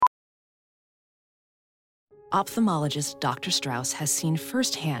Ophthalmologist Dr. Strauss has seen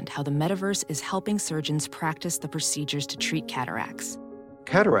firsthand how the metaverse is helping surgeons practice the procedures to treat cataracts.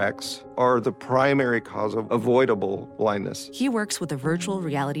 Cataracts are the primary cause of avoidable blindness. He works with a virtual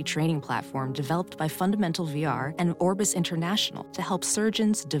reality training platform developed by Fundamental VR and Orbis International to help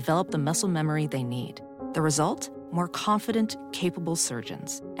surgeons develop the muscle memory they need. The result? More confident, capable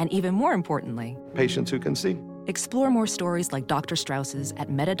surgeons. And even more importantly, patients who can see. Explore more stories like Dr. Strauss's at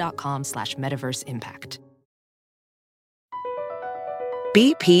meta.com/metaverseimpact.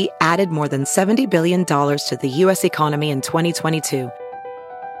 BP added more than $70 billion to the U.S. economy in 2022.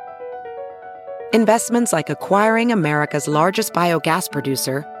 Investments like acquiring America's largest biogas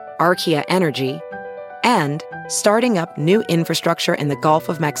producer, Archaea Energy, and starting up new infrastructure in the Gulf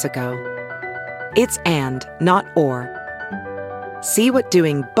of Mexico. It's and, not or. See what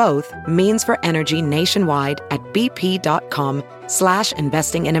doing both means for energy nationwide at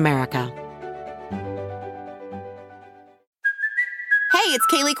bp.com/investing in America. Hey, it's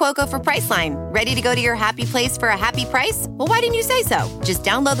Kaylee Cuoco for Priceline. Ready to go to your happy place for a happy price? Well, why didn't you say so? Just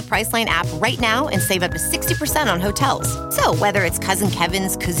download the Priceline app right now and save up to 60% on hotels. So whether it's Cousin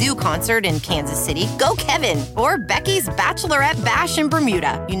Kevin's Kazoo Concert in Kansas City, go Kevin, or Becky's Bachelorette Bash in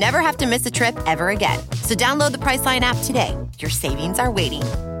Bermuda, you never have to miss a trip ever again. So download the Priceline app today. Your savings are waiting.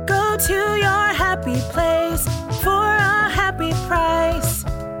 Go to your happy place for a happy price.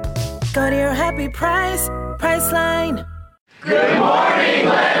 Go to your happy price, Priceline. Good morning,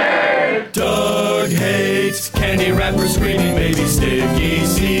 Leonard! Doug hates candy wrappers, screaming baby sticky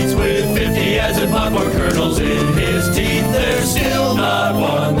seeds with 50 acid popcorn kernels in his teeth. There's still not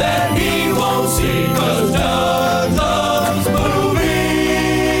one that he won't see, 'cause Doug loves movies!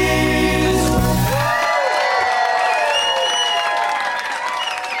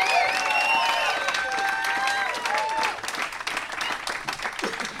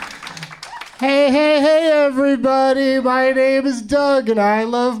 Hey, everybody. My name is Doug, and I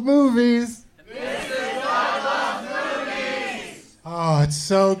love movies. This is Doug Loves Movies! Oh, it's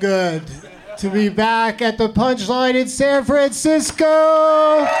so good to be back at the Punchline in San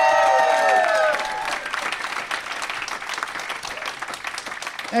Francisco.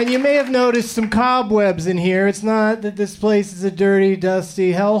 And you may have noticed some cobwebs in here. It's not that this place is a dirty,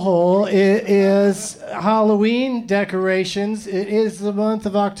 dusty hellhole. It is Halloween decorations. It is the month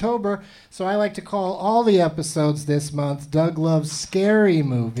of October, so I like to call all the episodes this month Doug Loves Scary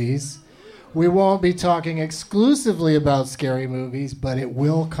Movies. We won't be talking exclusively about scary movies, but it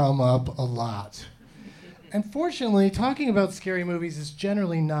will come up a lot. Unfortunately, talking about scary movies is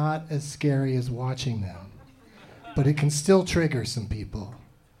generally not as scary as watching them, but it can still trigger some people.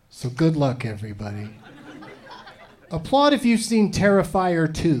 So good luck, everybody. Applaud if you've seen Terrifier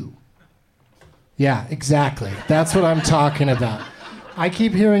 2. Yeah, exactly. That's what I'm talking about. I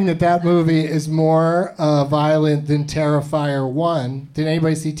keep hearing that movie is more violent than Terrifier 1. Did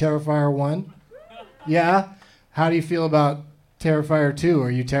anybody see Terrifier 1? Yeah? How do you feel about Terrifier 2?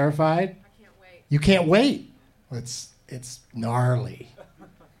 Are you terrified? I can't wait. You can't wait? It's gnarly.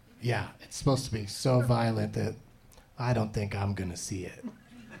 Yeah, it's supposed to be so violent that I don't think I'm going to see it.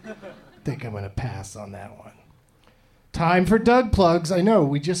 I think I'm going to pass on that one. Time for Doug plugs. I know,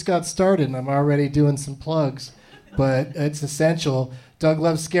 we just got started and I'm already doing some plugs, but it's essential. Doug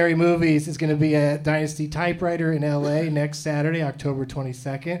Loves Scary Movies is going to be at Dynasty Typewriter in LA next Saturday, October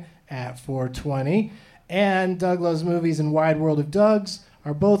 22nd at 4:20. And Doug Loves Movies and Wide World of Dougs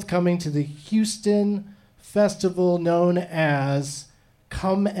are both coming to the Houston festival known as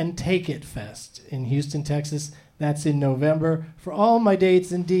Come and Take It Fest in Houston, Texas. That's in November. For all my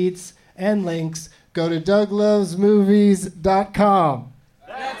dates and deets and links, go to DougLovesMovies.com.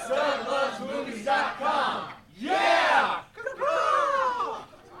 That's DougLovesMovies.com! Yeah!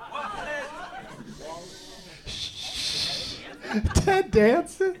 Ted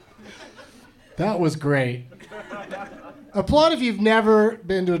Danson? That was great. Applaud if you've never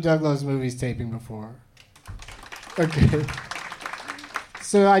been to a Doug Loves Movies taping before. Okay.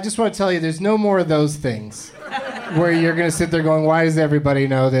 So I just want to tell you, there's no more of those things where you're going to sit there going, why does everybody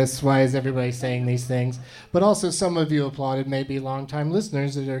know this? Why is everybody saying these things? But also some of you applauded may be longtime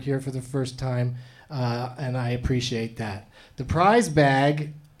listeners that are here for the first time, and I appreciate that. The prize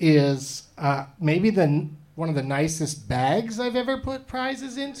bag is maybe one of the nicest bags I've ever put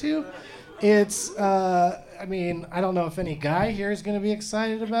prizes into. It's, I don't know if any guy here is going to be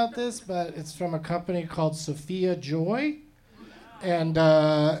excited about this, but it's from a company called Sophia Joy. And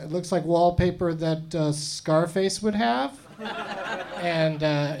it looks like wallpaper that Scarface would have. And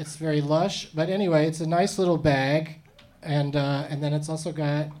it's very lush. But anyway, it's a nice little bag. And then it's also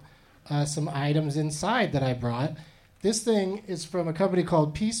got some items inside that I brought. This thing is from a company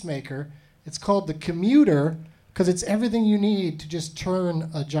called Peacemaker. It's called the Commuter because it's everything you need to just turn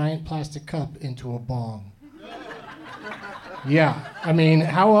a giant plastic cup into a bong. Yeah, I mean,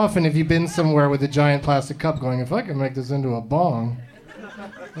 how often have you been somewhere with a giant plastic cup going, if I can make this into a bong,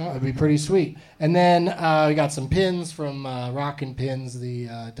 that would be pretty sweet. And then we got some pins from Rockin' Pins, the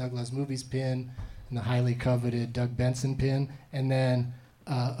Doug Loves Movies pin, and the highly coveted Doug Benson pin, and then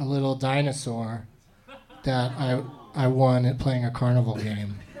a little dinosaur that I won at playing a carnival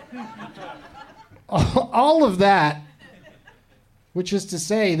game. All of that, which is to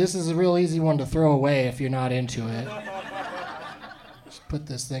say, this is a real easy one to throw away if you're not into it. Just put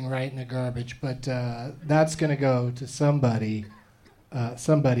this thing right in the garbage. But that's going to go to somebody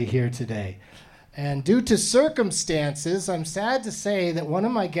here today. And due to circumstances, I'm sad to say that one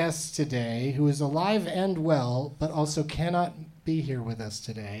of my guests today, who is alive and well, but also cannot be here with us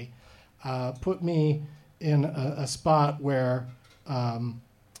today, put me in a spot where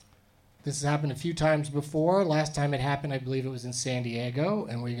this has happened a few times before. Last time it happened, I believe it was in San Diego,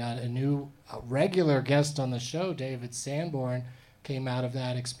 and we got a regular guest on the show, David Sanborn, came out of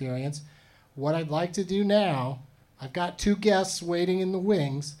that experience. What I'd like to do now, I've got 2 guests waiting in the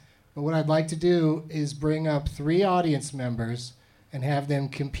wings, but what I'd like to do is bring up 3 audience members and have them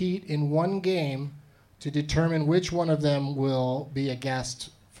compete in one game to determine which one of them will be a guest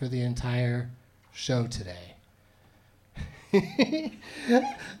for the entire show today.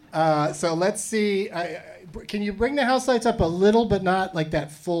 So let's see. Can you bring the house lights up a little, but not like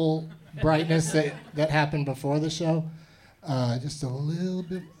that full brightness that happened before the show? Just a little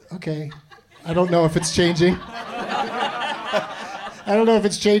bit. Okay. I don't know if it's changing. I don't know if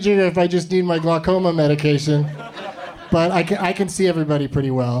it's changing or if I just need my glaucoma medication. But I can see everybody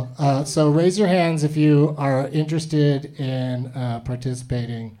pretty well. So raise your hands if you are interested in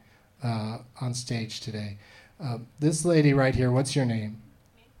participating on stage today. This lady right here, what's your name?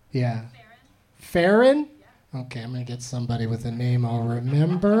 Yeah. Farron? Yeah. Okay, I'm going to get somebody with a name I'll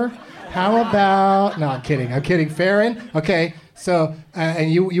remember. How about... No, I'm kidding. Farron? Okay, so,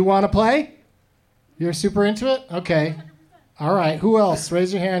 and you want to play? You're super into it? Okay. All right, who else?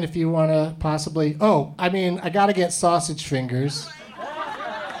 Raise your hand if you want to possibly... Oh, I got to get sausage fingers.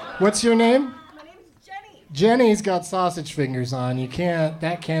 What's your name? My name's Jenny. Jenny's got sausage fingers on.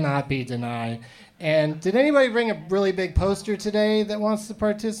 That cannot be denied. And did anybody bring a really big poster today that wants to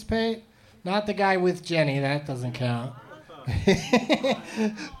participate? Not the guy with Jenny, that doesn't count.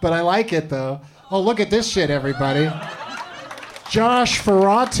 But I like it, though. Oh, look at this shit, everybody. Josh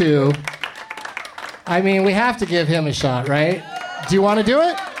Ferratu. We have to give him a shot, right? Do you want to do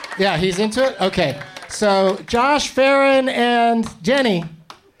it? Yeah, he's into it? Okay. So, Josh, Farron, and Jenny,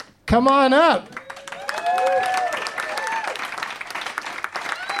 come on up.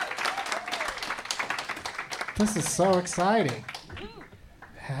 This is so exciting.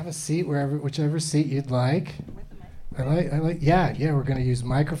 Have a seat whichever seat you'd like. I like. Yeah. We're gonna use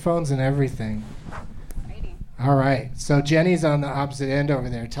microphones and everything. Righty. All right. So Jenny's on the opposite end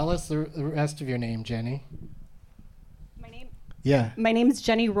over there. Tell us the rest of your name, Jenny. My name's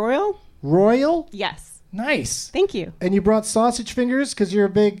Jenny Royal. Royal? Yes. Nice. Thank you. And you brought sausage fingers because you're a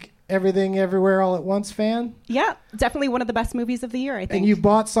big Everything Everywhere All at Once fan? Yeah, definitely one of the best movies of the year, I think. And you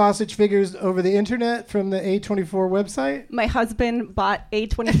bought sausage fingers over the internet from the A24 website? My husband bought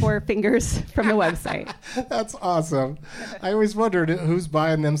A24 fingers from the website. That's awesome. I always wondered who's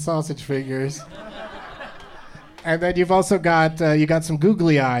buying them sausage fingers. And then you've also got you got some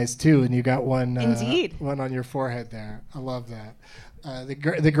googly eyes too, and you got one Indeed. One on your forehead there. I love that.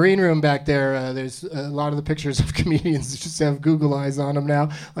 The green room back there, there's a lot of the pictures of comedians just have Google eyes on them now.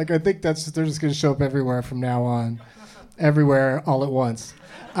 I think they're just going to show up everywhere from now on. Everywhere, all at once.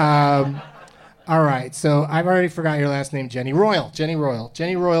 All right, so I've already forgot your last name, Jenny Royal. Jenny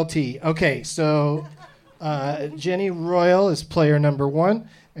Royal T. Okay, so Jenny Royal is player number 1,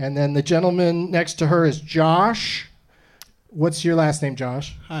 and then the gentleman next to her is Josh. What's your last name,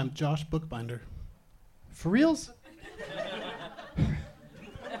 Josh? Hi, I'm Josh Bookbinder. For reals?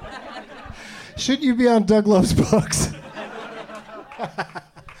 Shouldn't you be on Doug Loves Books?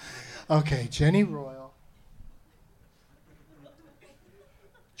 Okay, Jenny Royal.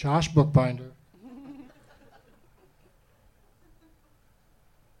 Josh Bookbinder.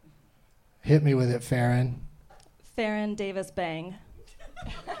 Hit me with it, Farron. Farron Davis Bang.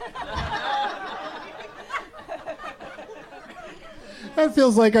 That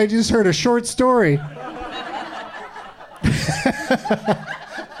feels like I just heard a short story.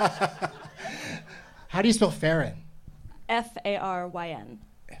 How do you spell Farron? Faryn.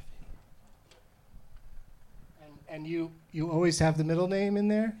 And you always have the middle name in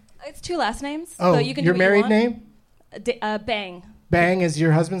there? It's 2 last names. Oh, so you can your do what married you want. name? Bang. Bang is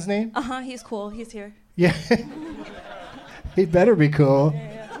your husband's name? He's cool. He's here. Yeah. He better be cool.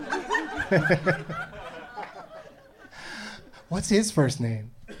 What's his first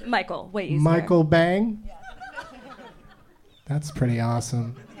name? Michael. Way easier. Michael Bang? That's pretty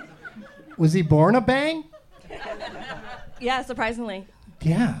awesome. Was he born a Bang? Yeah, surprisingly.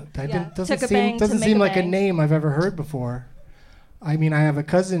 Yeah. Took a bang to doesn't make seem a like a bang. name I've ever heard before. I mean, I have a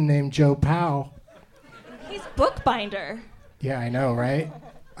cousin named Joe Powell. He's bookbinder. Yeah, I know, right?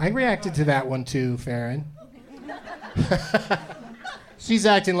 I reacted to that one too, Farron. She's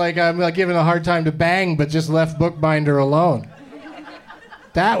acting like I'm giving a hard time to Bang, but just left Bookbinder alone.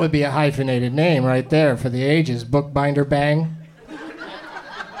 That would be a hyphenated name right there for the ages. Bookbinder Bang.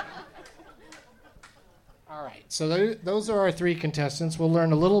 All right, so those are our three contestants. We'll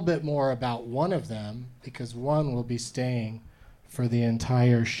learn a little bit more about one of them because one will be staying for the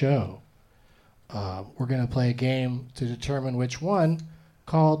entire show. We're going to play a game to determine which one,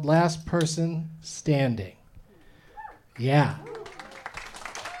 called Last Person Standing. Yeah.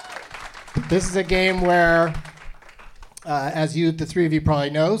 This is a game where, as the three of you probably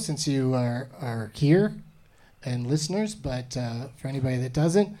know, since you are here and listeners, but for anybody that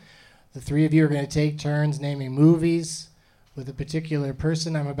doesn't, the three of you are going to take turns naming movies with a particular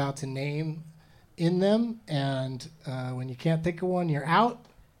person I'm about to name in them, and when you can't think of one, you're out.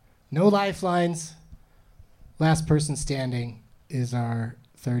 No lifelines. Last Person Standing is our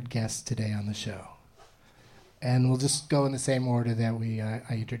third guest today on the show. And we'll just go in the same order that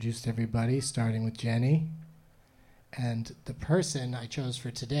I introduced everybody, starting with Jenny. And the person I chose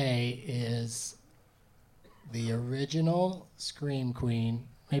for today is the original Scream Queen.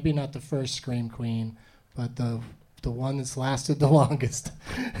 Maybe not the first Scream Queen, but the one that's lasted the longest.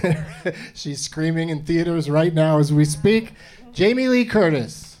 She's screaming in theaters right now as we speak. Jamie Lee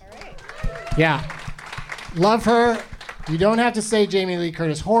Curtis. All right. Yeah. Love her. You don't have to say Jamie Lee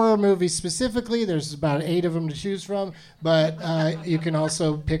Curtis horror movies specifically. There's about 8 of them to choose from, but you can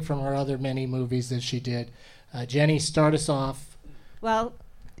also pick from her other many movies that she did. Jenny, start us off. Well,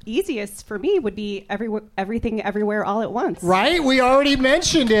 easiest for me would be Everything Everywhere All at Once. Right? We already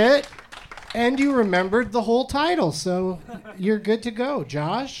mentioned it, and you remembered the whole title, so you're good to go.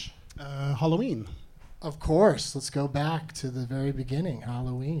 Josh? Halloween. Of course. Let's go back to the very beginning,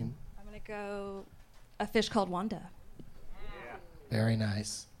 Halloween. I'm going to go A Fish Called Wanda. Very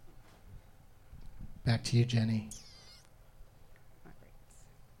nice. Back to you, Jenny.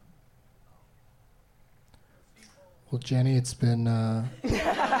 Well, Jenny, it's been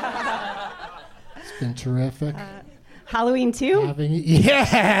terrific. Halloween 2?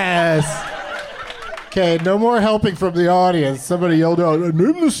 Yes! Okay, no more helping from the audience. Somebody yelled out,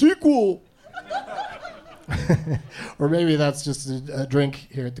 name the sequel! Or maybe that's just a drink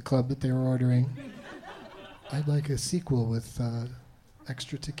here at the club that they were ordering. I'd like a sequel with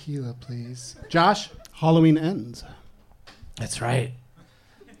extra tequila, please. Josh? Halloween Ends. That's right.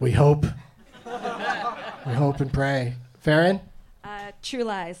 We hope. We hope and pray. Farron? True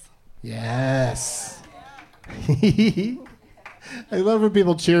Lies. Yes. I love when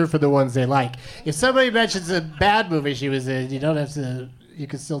people cheer for the ones they like. If somebody mentions a bad movie she was in, you don't have to, you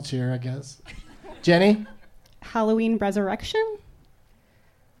can still cheer, I guess. Jenny? Halloween Resurrection?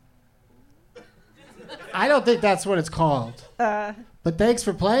 I don't think that's what it's called. But thanks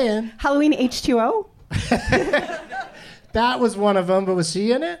for playing. Halloween H2O? That was one of them, but was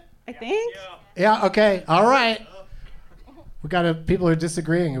she in it? I think. Yeah, okay. All right. We got people are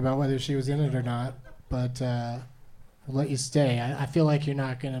disagreeing about whether she was in it or not, but we'll let you stay. I feel like you're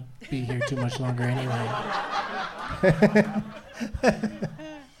not going to be here too much longer anyway.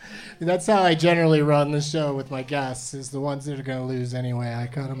 That's how I generally run the show with my guests, is the ones that are going to lose anyway. I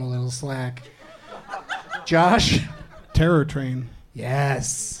cut them a little slack. Josh? Terror Train.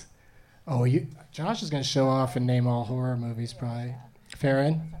 Yes. Oh, Josh is going to show off and name all horror movies, probably.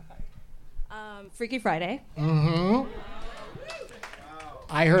 Farron? Freaky Friday. Mm-hmm.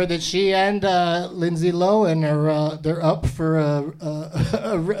 I heard that she and Lindsay Lohan they're up for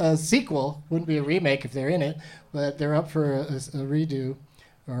a sequel. Wouldn't be a remake if they're in it, but they're up for a redo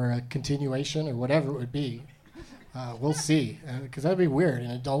or a continuation or whatever it would be. We'll see, because that'd be weird.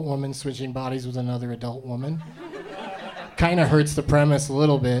 An adult woman switching bodies with another adult woman. Kind of hurts the premise a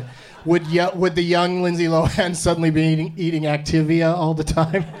little bit. Would the young Lindsay Lohan suddenly be eating Activia all the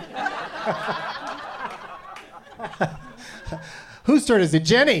time? Whose turn is it?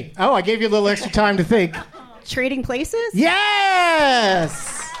 Jenny. Oh, I gave you a little extra time to think. Trading Places?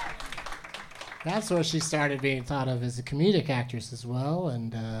 Yes! That's where she started being thought of as a comedic actress as well,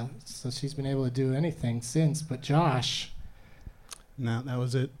 and so she's been able to do anything since. But Josh. No, that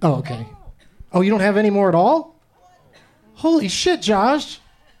was it. Oh, okay. Oh, you don't have any more at all? Holy shit, Josh.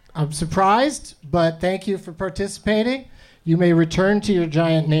 I'm surprised, but thank you for participating. You may return to your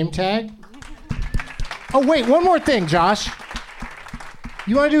giant name tag. Oh, wait, one more thing, Josh.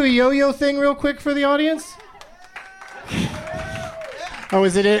 You want to do a yo-yo thing real quick for the audience? Oh,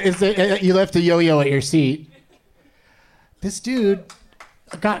 is it you left a yo-yo at your seat? This dude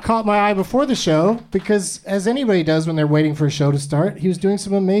caught my eye before the show because, as anybody does when they're waiting for a show to start, he was doing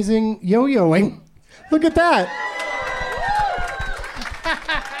some amazing yo-yoing. Look at that.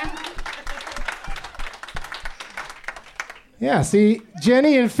 Yeah, see,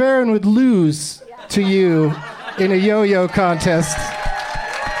 Jenny and Farron would lose to you in a yo-yo contest.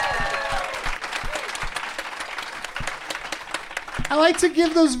 I like to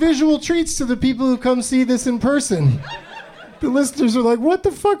give those visual treats to the people who come see this in person. The listeners are like, what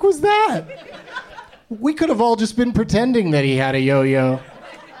the fuck was that? We could have all just been pretending that he had a yo-yo.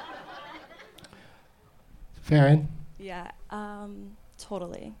 Farron? Yeah,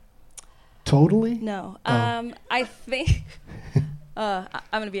 totally. Totally? No. Oh. I think... I'm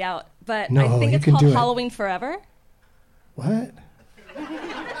going to be out. But No, I think you it's can called do it. Halloween Forever. What?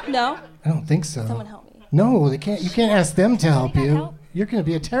 No? I don't think so. Someone help me. No, they can't. You can't ask them to help got you. help? You're going to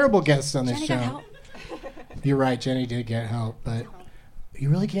be a terrible guest on this Jenny show. got help. You're right, Jenny did get help, but you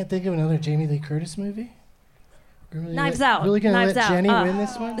really can't think of another Jamie Lee Curtis movie? Really, Knives Out. Really going to Knives let Out. Jenny win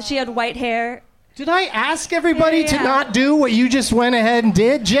this one? She had white hair. Did I ask everybody Yeah. to not do what you just went ahead and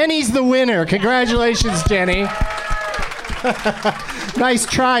did? Jenny's the winner. Congratulations, Jenny. Nice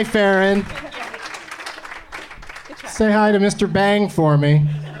try, Farron. Say hi to Mr. Bang for me.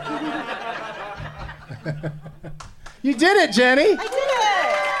 You did it, Jenny.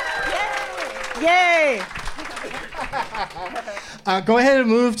 Yay! Go ahead and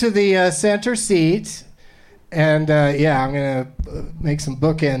move to the center seat. And I'm going to make some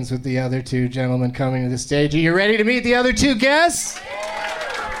bookends with the other two gentlemen coming to the stage. Are you ready to meet the other two guests?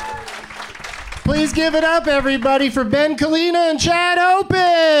 Please give it up, everybody, for Ben Kalina and Chad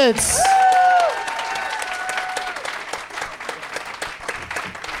Opitz.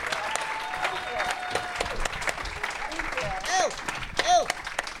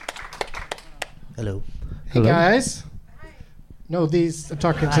 Hello. Hey, guys. No, I'm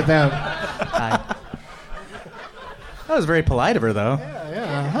talking to them. Hi. That was very polite of her, though.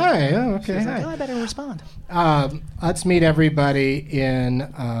 Yeah. Hi. Oh, okay. She's Hi. like, I better respond. Let's meet everybody in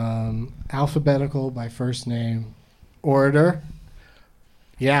alphabetical by first name order.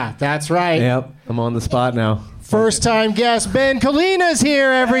 Yeah, that's right. Yep, I'm on the spot now. First time guest Ben Kalina's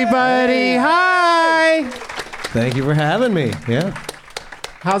here, everybody. Hi. Thank you for having me. Yeah.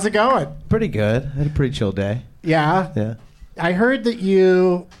 How's it going? Pretty good. I had a pretty chill day. Yeah. Yeah. I heard that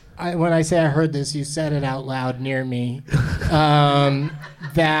when I say I heard this, you said it out loud near me.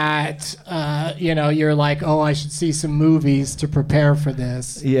 You're like, oh, I should see some movies to prepare for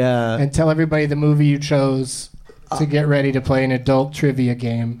this. Yeah. And tell everybody the movie you chose to get ready to play an adult trivia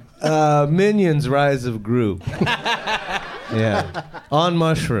game. Minions: Rise of Gru. Yeah. On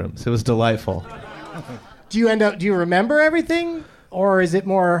mushrooms. It was delightful. Do you remember everything? Or is it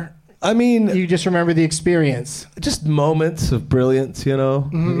more... I mean... You just remember the experience? Just moments of brilliance, you know?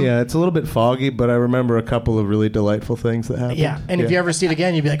 Mm-hmm. Yeah, it's a little bit foggy, but I remember a couple of really delightful things that happened. Yeah, and if you ever see it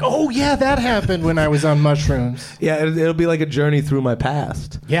again, you'd be like, oh, yeah, that happened when I was on mushrooms. Yeah, it'll be like a journey through my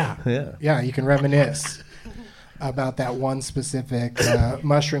past. Yeah. Yeah. Yeah, you can reminisce about that one specific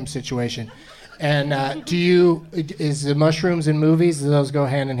mushroom situation. And is the mushrooms in movies, do those go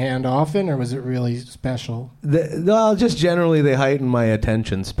hand in hand often, or was it really special? Well, just generally they heighten my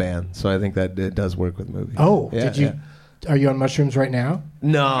attention span, so I think that it does work with movies. Oh, Yeah, Are you on mushrooms right now?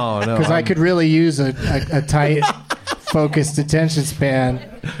 No. Because I could really use a tight, focused attention span.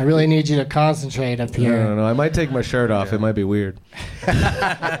 I really need you to concentrate up here. No. I might take my shirt off. It might be weird.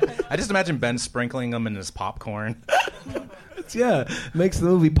 I just imagine Ben sprinkling them in his popcorn. Yeah, makes the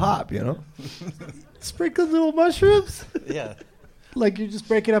movie pop, you know? Sprinkle little mushrooms? Yeah. Like you just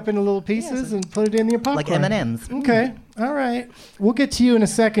break it up into little pieces and put it in your popcorn? Like M&Ms. Okay, all right. We'll get to you in a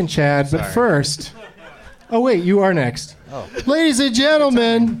second, Chad, but first... Oh, wait, you are next. Oh. Ladies and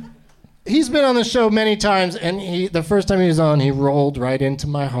gentlemen, he's been on the show many times, and the first time he was on, he rolled right into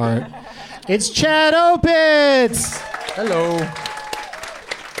my heart. It's Chad Opitz! Hello.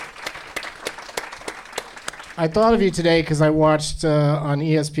 I thought of you today because I watched on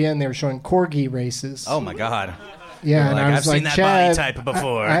ESPN, they were showing corgi races. Oh, my God. Yeah, and I was I've like, seen that Chad, body type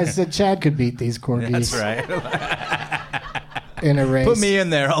before. I said Chad could beat these corgis. That's right. In a race. Put me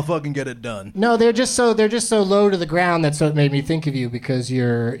in there. I'll fucking get it done. No, they're just so low to the ground. That's what made me think of you because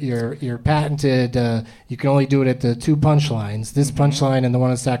you're patented. You can only do it at the two punchlines. This punchline and the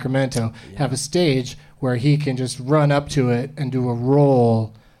one in Sacramento have a stage where he can just run up to it and do a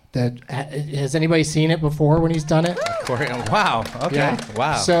roll. Has anybody seen it before when he's done it? Wow. Okay. Yeah.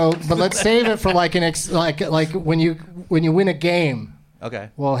 Wow. So, but let's save it for like like when you win a game. Okay.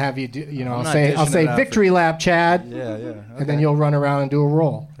 We'll have you do. I'm I'll say victory lap, Chad. Yeah. Okay. And then you'll run around and do a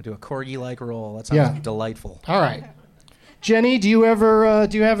roll. I do a corgi-like roll. That sounds delightful. All right. Jenny, do you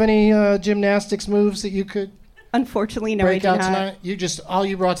have any gymnastics moves that you could Unfortunately, no, break I out do not. tonight? All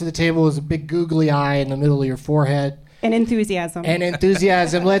you brought to the table is a big googly eye in the middle of your forehead. And enthusiasm.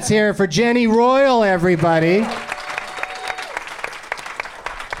 Let's hear it for Jenny Royal, everybody.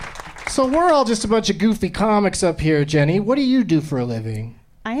 So we're all just a bunch of goofy comics up here, Jenny. What do you do for a living?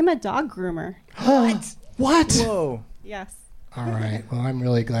 I am a dog groomer. What? Whoa. Yes. All right. Well, I'm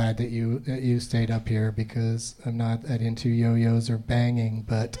really glad that you stayed up here because I'm not that into yo-yos or banging,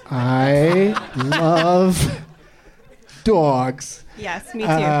 but I love dogs. Yes, me too.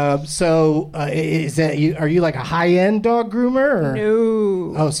 Is that you? Are you like a high-end dog groomer? Or?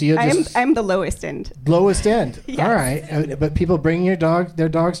 No. Oh, so I'm the lowest end. Lowest end. Yes. All right. But people bring their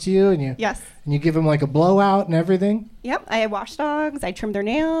dogs to you, and you give them like a blowout and everything. Yep. I wash dogs. I trim their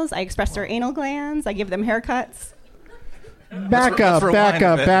nails. I express their anal glands. I give them haircuts. Back up.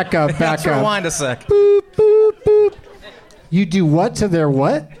 Let's rewind a sec. Boop, boop, boop. You do what to their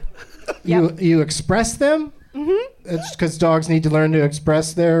what? Yep. You express them? Mm-hmm. It's because dogs need to learn to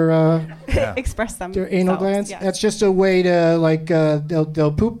express their express them. Their anal glands. Yes. That's just a way to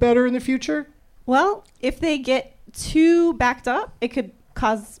they'll poop better in the future. Well, if they get too backed up, it could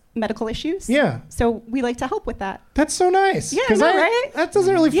cause medical issues. Yeah. So we like to help with that. That's so nice. Yeah, right? That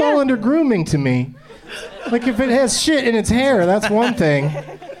doesn't really fall under grooming to me. Like if it has shit in its hair, that's one thing.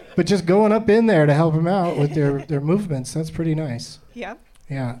 But just going up in there to help them out with their movements, that's pretty nice. Yeah.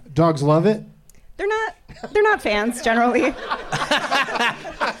 Yeah. Dogs love it. They're not fans generally.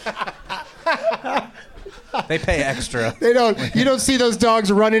 They pay extra. They don't. You don't see those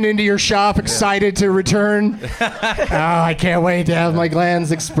dogs running into your shop excited to return. I can't wait to have my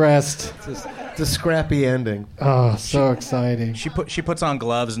glands expressed. It's a scrappy ending. Oh, so exciting. She puts on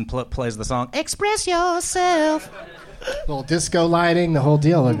gloves and plays the song "Express Yourself." Little disco lighting, the whole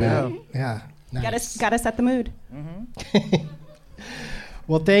deal of that. Yeah. Nice. Gotta set the mood. Mm-hmm.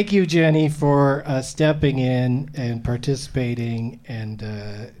 Well, thank you, Jenny, for stepping in and participating,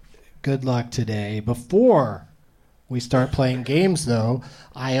 and good luck today. Before we start playing games, though,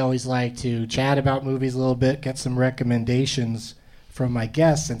 I always like to chat about movies a little bit, get some recommendations from my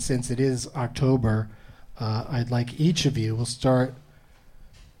guests, and since it is October, I'd like each of you, we'll start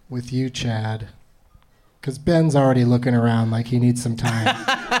with you, Chad, because Ben's already looking around like he needs some time.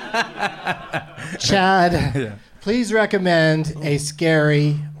 Chad, please recommend a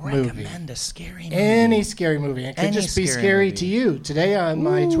scary movie. Recommend a scary movie. Any scary movie. It could just be scary to you. Today on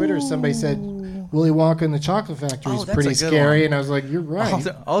my Twitter, somebody said Willy Wonka and the Chocolate Factory is pretty scary, and I was like, you're right.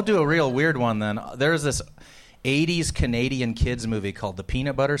 I'll do a real weird one then. There's this 80s Canadian kids movie called The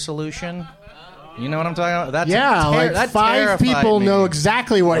Peanut Butter Solution. You know what I'm talking about? Like five people know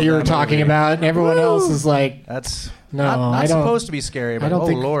exactly what you're talking about, and everyone else is like, that's not supposed to be scary, but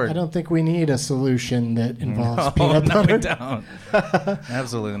Lord. I don't think we need a solution that involves peanut butter. No, we don't.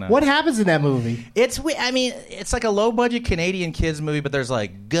 Absolutely not. What happens in that movie? It's like a low-budget Canadian kids movie, but there's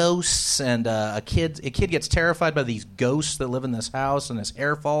like ghosts, and a kid gets terrified by these ghosts that live in this house, and his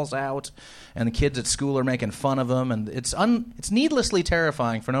hair falls out, and the kids at school are making fun of him, and it's needlessly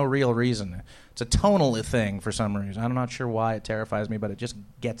terrifying for no real reason. It's a tonal thing for some reason. I'm not sure why it terrifies me, but it just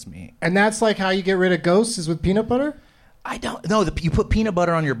gets me. And that's like how you get rid of ghosts is with peanut butter? I don't know. You put peanut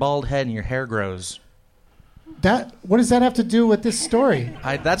butter on your bald head and your hair grows. What does that have to do with this story?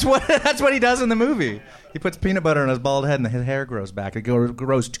 That's what he does in the movie. He puts peanut butter on his bald head and his hair grows back. It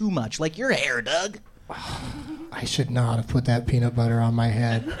grows too much, like your hair, Doug. I should not have put that peanut butter on my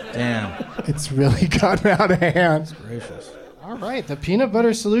head. Damn. It's really gotten out of hand. That's gracious. All right, The Peanut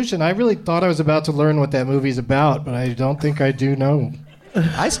Butter Solution. I really thought I was about to learn what that movie's about, but I don't think I do know.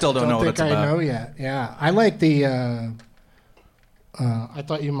 I still don't know what it's about. I know yet. Yeah, I like the. I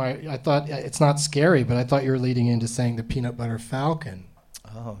thought it's not scary, but I thought you were leading into saying The Peanut Butter Falcon.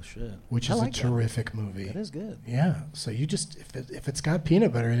 Oh shit! Which is a terrific movie. It is good. Yeah. So you just if it's got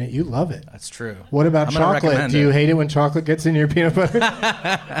peanut butter in it, you love it. That's true. What about chocolate? Do you hate it when chocolate gets in your peanut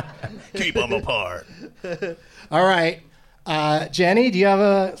butter? Keep them apart. All right. Jenny, do you have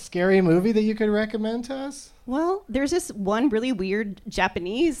a scary movie that you could recommend to us? Well, there's this one really weird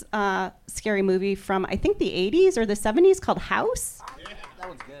Japanese scary movie from, I think, the 80s or the 70s called House. Yeah, that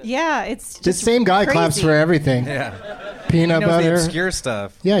one's good. Yeah, it's just the same guy crazy. claps for everything. Yeah. Peanut butter. The obscure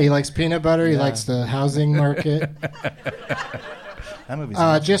stuff. Yeah, he likes peanut butter. He likes the housing market. That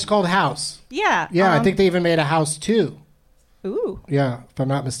movie's just called House. Yeah. Yeah, I think they even made a House 2. Ooh. Yeah, if I'm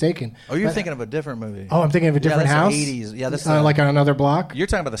not mistaken. Oh, you're thinking of a different movie. Oh, I'm thinking of a different that's house? The 80s. Yeah, that's like on another block? You're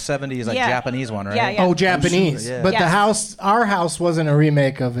talking about the 70s, like Yeah. Japanese one, right? Yeah, yeah. Oh, Japanese. Yeah. But Yes. the house, our house wasn't a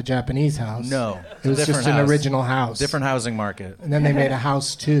remake of a Japanese house. No. It was just an original house. Different housing market. And then they made a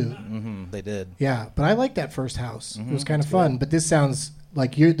House 2. Mm-hmm, they did. Yeah, but I liked that first house. It was kind of fun. But this sounds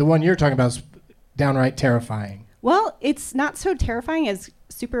like the one you're talking about is downright terrifying. Well, it's not so terrifying as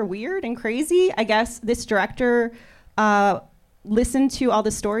super weird and crazy. I guess this director listened to all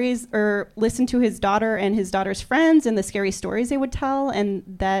the stories, or listened to his daughter and his daughter's friends and the scary stories they would tell, and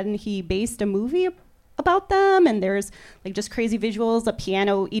then he based a movie about them. And there's like just crazy visuals, a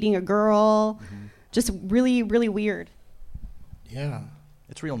piano eating a girl, just really, really weird. Yeah.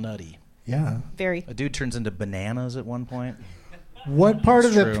 It's real nutty. Yeah. Very. A dude turns into bananas at one point. What part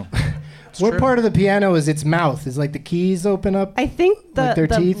It's of true. the what part of the piano is its mouth? Is like the keys open up? I think Like their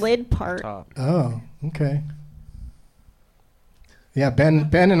the teeth? lid part. Oh, okay. Yeah, Ben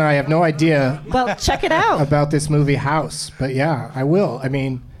and I have no idea Well, check it out. about this movie House, but yeah, I will. I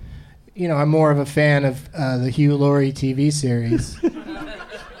mean, I'm more of a fan of the Hugh Laurie TV series.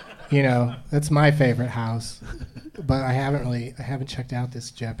 That's my favorite house. But I haven't checked out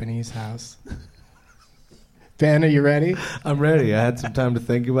this Japanese house. Ben, are you ready? I'm ready. I had some time to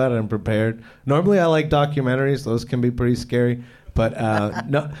think about it. I'm prepared. Normally, I like documentaries. Those can be pretty scary. But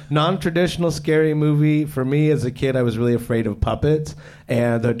non-traditional scary movie, for me as a kid, I was really afraid of puppets.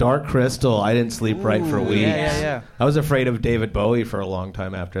 And The Dark Crystal, I didn't sleep right for weeks. Yeah. I was afraid of David Bowie for a long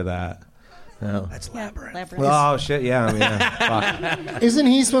time after that. No. That's Labyrinth. Oh, shit, yeah. Fuck. Isn't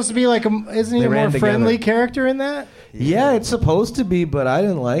he supposed to be like isn't he They a more ran friendly together. character in that? Yeah, it's supposed to be, but I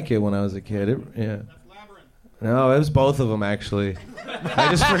didn't like it when I was a kid. No, it was both of them, actually. I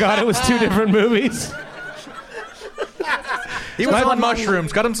just forgot it was two different movies. He was on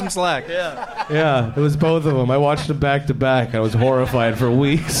mushrooms. Cut him some slack. Yeah, it was both of them. I watched them back to back. I was horrified for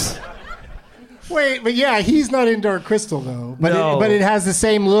weeks. Wait, but yeah, he's not in Dark Crystal though. But No. but it has the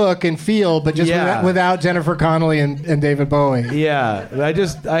same look and feel, but just Yeah. without Jennifer Connelly and David Bowie. Yeah,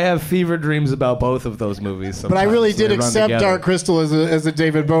 I have fever dreams about both of those movies. But I really sometimes. did They run accept together. Dark Crystal as a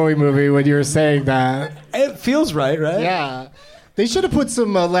David Bowie movie when you were saying that. It feels right? Yeah. They should have put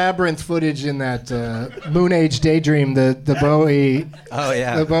some Labyrinth footage in that Moon Age Daydream, the Bowie. Oh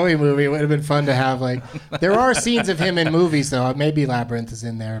yeah. The Bowie movie. It would have been fun to have. Like, there are scenes of him in movies, though. Maybe Labyrinth is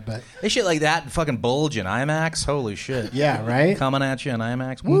in there, but They shit like that and fucking Bulge in IMAX. Holy shit. yeah, right. Coming at you in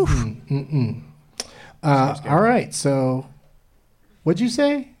IMAX. Woof. All right. So, what'd you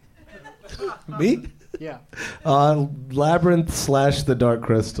say? Me? Yeah. Labyrinth / The Dark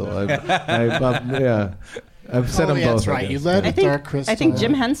Crystal. Yeah. I've said them both. That's right. I guess. You led I with think Dark Crystal. I think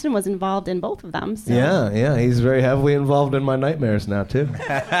Jim Henson was involved in both of them. So. Yeah, he's very heavily involved in my nightmares now too.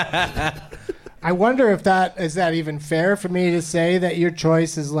 I wonder if is that even fair for me to say that your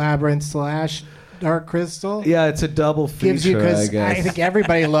choice is Labyrinth / Dark Crystal? Yeah, it's a double feature. Gives you, I because guess. I think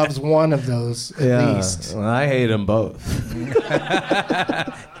everybody loves one of those at least. Well, I hate them both.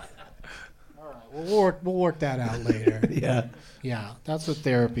 We'll work that out later. Yeah, that's what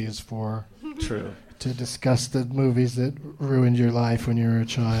therapy is for. true. To discuss the movies that ruined your life when you were a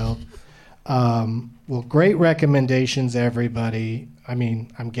child. Well, great recommendations, everybody. I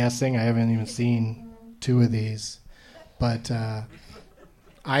mean, I'm guessing I haven't even seen two of these, but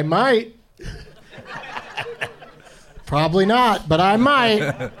I might. Probably not, but I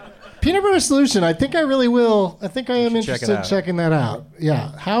might. Peanut Butter Solution, I think I really will. I think I am check it interested in out. checking that out.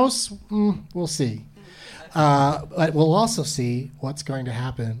 Yeah. House, we'll see. But we'll also see what's going to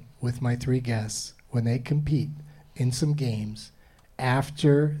happen with my three guests when they compete in some games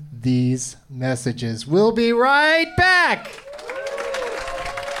after these messages. We'll be right back.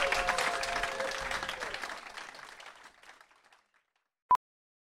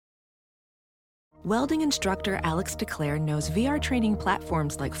 Welding instructor Alex DeClaire knows VR training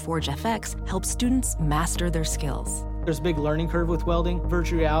platforms like Forge FX help students master their skills. There's a big learning curve with welding.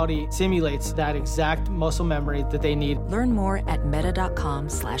 Virtual reality simulates that exact muscle memory that they need. Learn more at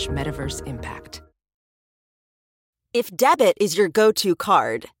meta.com/metaverseimpact. If debit is your go-to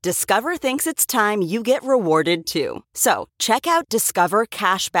card, Discover thinks it's time you get rewarded too. So, check out Discover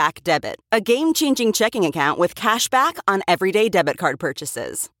Cashback Debit, a game-changing checking account with cash back on everyday debit card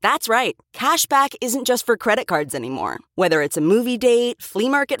purchases. That's right. Cashback isn't just for credit cards anymore. Whether it's a movie date, flea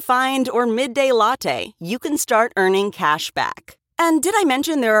market find, or midday latte, you can start earning cash back. And did I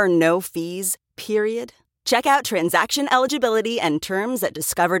mention there are no fees, period? Check out transaction eligibility and terms at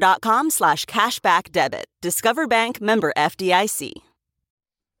discover.com/cashbackdebit. Discover Bank, member FDIC.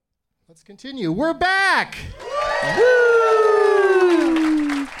 Let's continue. We're back. Woo!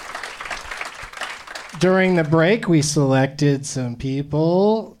 During the break, we selected some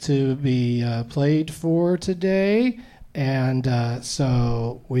people to be played for today. And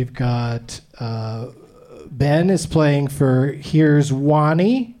so we've got Ben is playing for Here's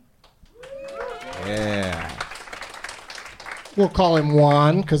Wani. Yeah. We'll call him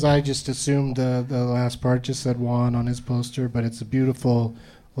Juan because I just assumed the last part just said Juan on his poster, but it's a beautiful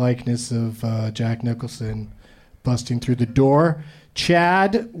likeness of Jack Nicholson busting through the door.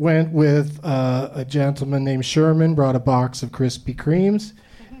 Chad went with a gentleman named Sherman, brought a box of Krispy Kremes,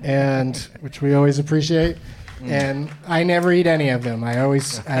 and which we always appreciate. And I never eat any of them. I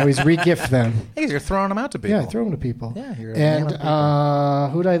always re-gift them. Hey, you're throwing them out to people. Yeah, I throw them to people. Yeah, you're a man and of people.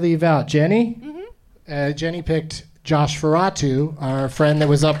 Who'd I leave out? Jenny? Mm-hmm. Jenny picked Josh Ferratu, our friend that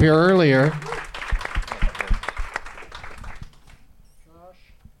was up here earlier.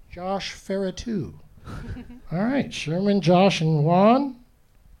 Josh Ferratu. All right, Sherman, Josh, and Juan.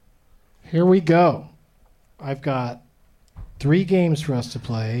 Here we go. I've got 3 games for us to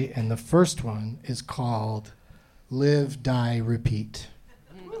play, and the first one is called Live, Die, Repeat.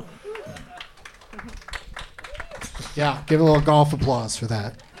 Yeah, give a little golf applause for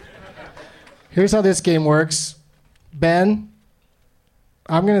that. Here's how this game works. Ben,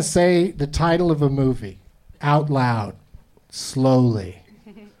 I'm going to say the title of a movie out loud, slowly.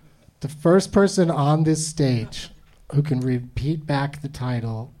 The first person on this stage who can repeat back the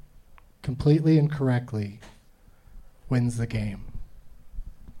title completely and correctly wins the game.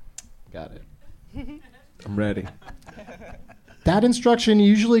 Got it. I'm ready. That instruction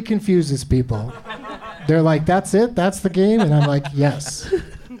usually confuses people. They're like, that's it? That's the game? And I'm like, yes,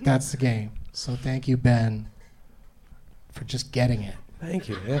 that's the game. So thank you, Ben, for just getting it. Thank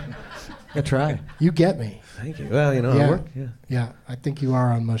you. Yeah. I try. You get me. Thank you. Well, you know, I work. Yeah. Yeah, I think you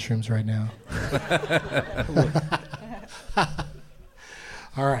are on mushrooms right now.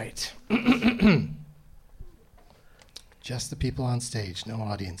 All right. Just the people on stage, no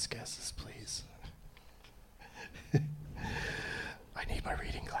audience guesses, please. I need my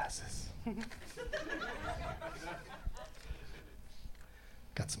reading glasses.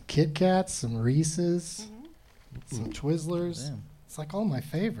 Got some Kit Kats, some Reese's, some Twizzlers. Damn. It's like all my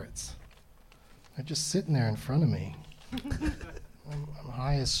favorites. They're just sitting there in front of me. I'm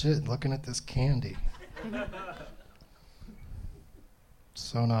high as shit looking at this candy.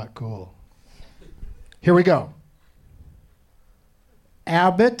 So not cool. Here we go.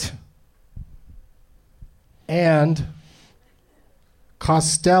 Abbott and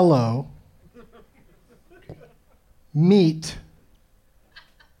Costello meet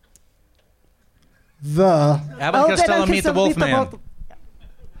the... Abbott and Costello meet the Wolfman.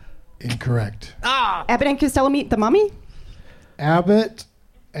 Incorrect. Abbott and Costello meet the mummy? Abbott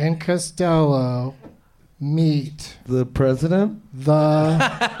and Costello meet the president?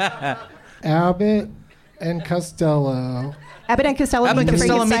 The Abbott and Costello. Abbott and Costello meet the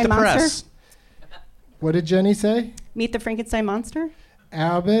Frankenstein monster? What did Jenny say? Meet the Frankenstein monster?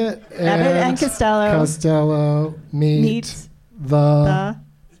 Abbott and Costello. Costello meet the...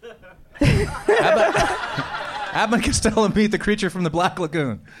 Abbott and Costello meet the creature from the Black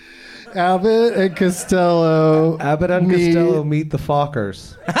Lagoon. Abbott and Costello. Abbott and Costello meet the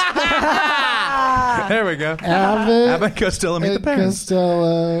Fockers. There we go. Abbott and Costello meet the and parents.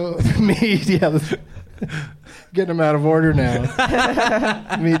 Costello meet... Yeah, getting them out of order now.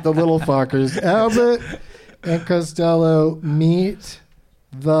 Meet the little Fockers. Abbott and Costello meet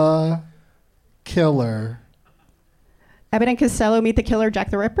the killer. Abbott and Costello meet the killer Jack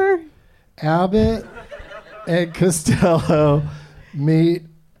the Ripper? Abbott and Costello meet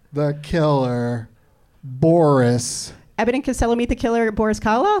the killer Boris. Abbott and Costello meet the killer Boris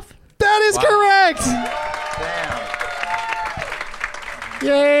Karloff? That is correct!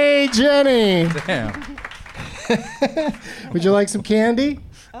 Yay, Jenny! Damn. Would you like some candy?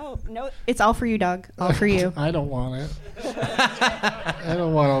 Oh, no. It's all for you, Doug. All for you. I don't want it. I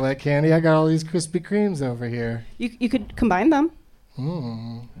don't want all that candy. I got all these Krispy Kremes over here. You could combine them.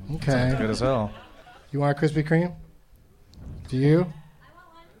 Okay. Sounds good as hell. You want a Krispy Kreme? Do you?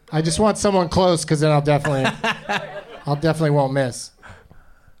 I just want someone close because then I'll definitely won't miss.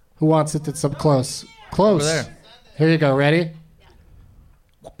 Who wants it that's up close? Close. Over there. Here you go. Ready?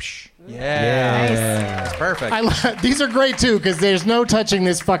 Yeah. That's perfect. These are great too because there's no touching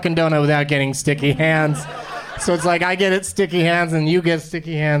this fucking donut without getting sticky hands. So it's like I get it sticky hands and you get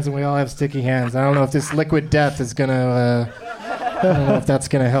sticky hands and we all have sticky hands. I don't know if this liquid death is gonna. I don't know if that's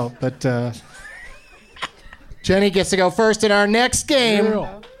gonna help, but Jenny gets to go first in our next game.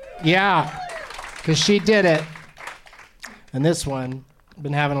 Yeah, because she did it. And this one, I've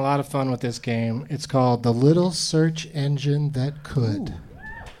been having a lot of fun with this game. It's called The Little Search Engine That Could.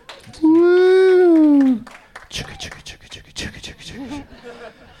 Woo!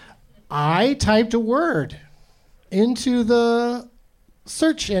 I typed a word into the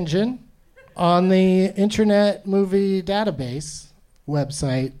search engine on the Internet Movie Database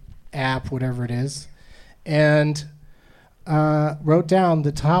website, app, whatever it is, and wrote down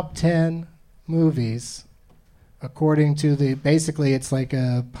the top 10 movies according to basically it's like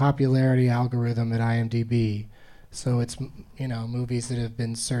a popularity algorithm at IMDb. So it's, movies that have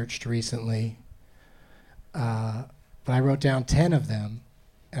been searched recently. But I wrote down 10 of them,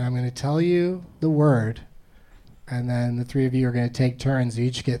 and I'm going to tell you the word, and then the three of you are going to take turns. You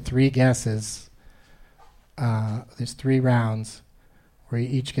each get 3 guesses. There's 3 rounds where you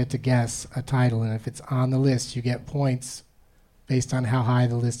each get to guess a title, and if it's on the list, you get points based on how high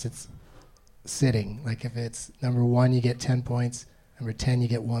the list it's sitting. Like if it's number 1, you get 10 points. Number 10, you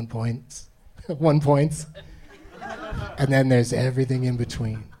get 1 point. 1 point. And then there's everything in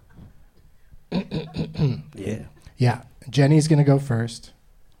between. Yeah. Yeah. Jenny's going to go first.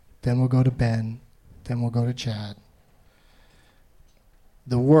 Then we'll go to Ben. Then we'll go to Chad.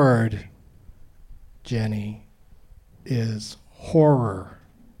 The word, Jenny, is horror.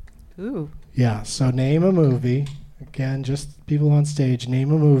 Ooh. Yeah, so name a movie. Again, just people on stage.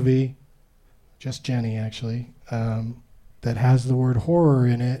 Name a movie, just Jenny actually, that has the word horror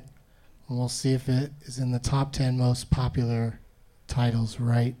in it. And we'll see if it is in the top 10 most popular titles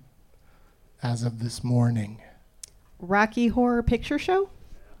right as of this morning. Rocky Horror Picture Show?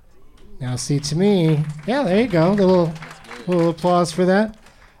 Now, see, to me, yeah, there you go. Little applause for that.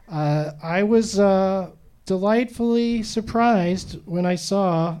 I was delightfully surprised when I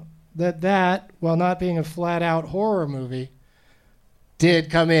saw that, while not being a flat-out horror movie, did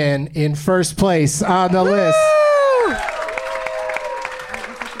come in first place on the list.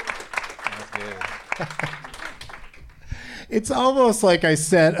 It's almost like I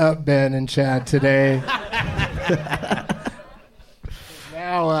set up Ben and Chad today.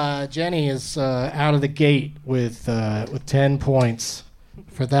 Now Jenny is out of the gate with 10 points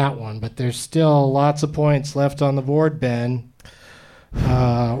for that one, but there's still lots of points left on the board, Ben.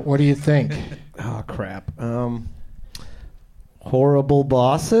 What do you think? Oh, crap. Horrible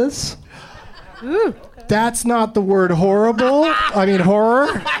Bosses? Ooh. That's not the word horrible. I mean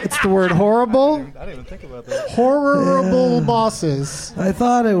horror. It's the word horrible. I didn't even think about that. Horrible Bosses. I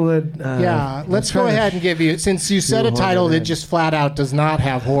thought it would. Yeah, let's go ahead and give you, since you said a title that just flat out does not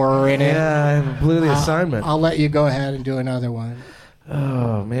have horror in it. Yeah, I blew the assignment. I'll let you go ahead and do another one.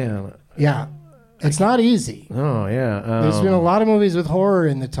 Oh, man. Yeah, it's not easy. Oh, yeah. There's been a lot of movies with horror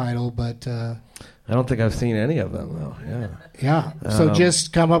in the title, but... I don't think I've seen any of them, though. Yeah. Yeah, so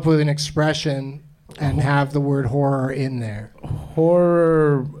just come up with an expression and have the word horror in there.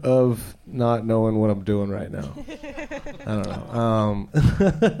 Horror of not knowing what I'm doing right now. I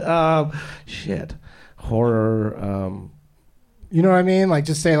don't know. Shit. Horror. You know what I mean? Like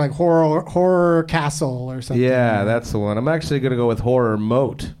just say like horror castle or something. Yeah, that's the one. I'm actually going to go with horror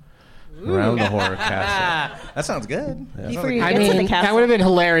moat. Around the horror castle. That sounds good. Yeah. I mean, that would have been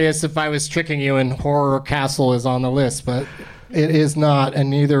hilarious if I was tricking you and horror castle is on the list, but it is not,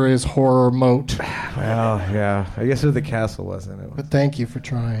 and neither is horror moat. Well, yeah. I guess the castle wasn't it. But thank you for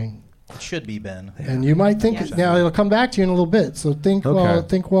trying. It should be Ben. And you might think now it'll come back to you in a little bit. So think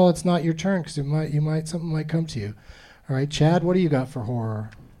Okay. while it's not your turn, because something might come to you. All right, Chad, what do you got for horror?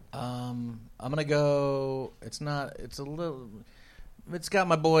 I'm gonna go. It's got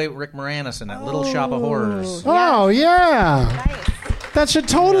my boy Rick Moranis in it. Little Shop of Horrors. Oh yeah, nice. That should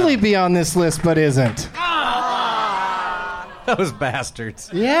totally be on this list, but isn't. Those bastards.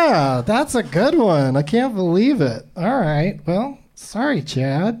 Yeah, that's a good one. I can't believe it. All right, well, sorry,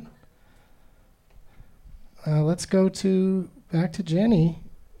 Chad. Let's go back to Jenny.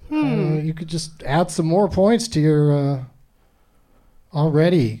 You could just add some more points to your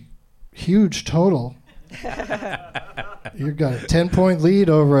already huge total. You've got a 10-point lead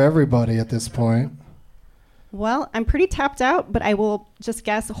over everybody at this point. Well, I'm pretty tapped out, but I will just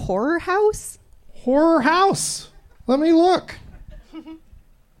guess Horror House. Horror House. Let me look.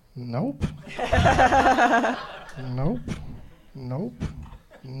 Nope.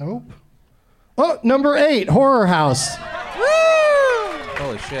 Nope. Oh, number 8, Horror House.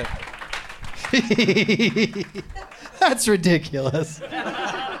 Holy shit. That's ridiculous.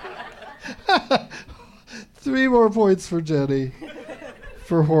 3 more points for Jenny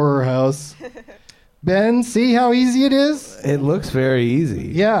for Horror House. Ben, see how easy it is? It looks very easy.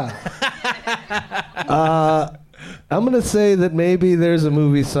 Yeah. I'm going to say that maybe there's a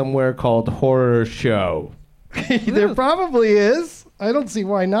movie somewhere called Horror Show. There probably is. I don't see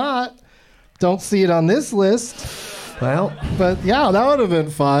why not. Don't see it on this list. Well, but yeah, that would have been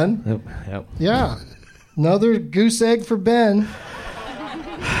fun. Yep. Yeah. Another goose egg for Ben.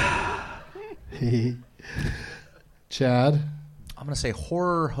 Chad? I'm going to say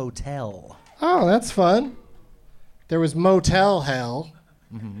Horror Hotel. Oh, that's fun. There was Motel Hell.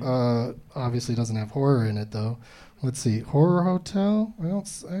 Obviously doesn't have horror in it, though. Let's see. Horror Hotel?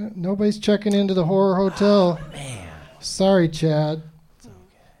 Nobody's checking into the Horror Hotel. Oh, man. Sorry, Chad. It's okay.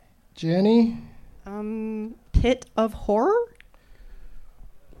 Jenny? Pit of Horror?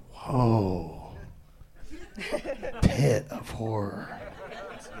 Whoa. Pit of Horror.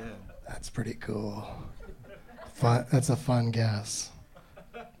 That's good. That's pretty cool. That's a fun guess.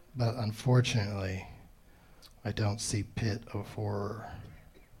 But unfortunately, I don't see Pit of Horror.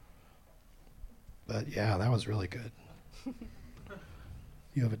 But yeah, that was really good.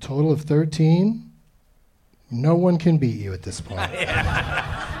 You have a total of 13. No one can beat you at this point.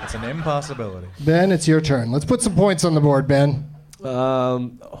 It's an impossibility. Ben, it's your turn. Let's put some points on the board, Ben.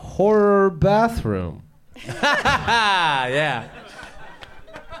 Horror bathroom. Yeah.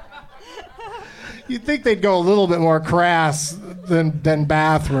 You'd think they'd go a little bit more crass than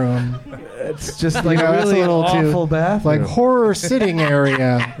bathroom. It's just like a really awful bathroom. Like horror sitting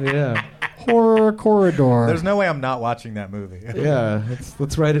area. Yeah. Horror corridor. There's no way I'm not watching that movie. Yeah,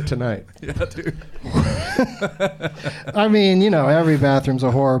 let's write it tonight. Yeah, dude. I mean, every bathroom's a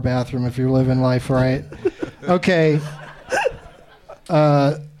horror bathroom if you're living life right. Okay.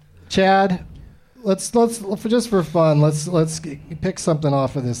 Chad, let's just for fun, let's pick something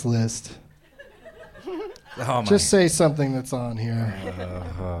off of this list. Just say something that's on here.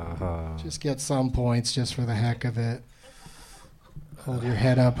 Just get some points just for the heck of it. Hold your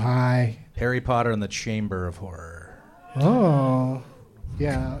head up high. Harry Potter and the Chamber of Horror. Oh,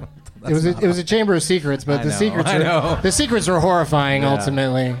 yeah. It was a Chamber of Secrets, but the secrets were horrifying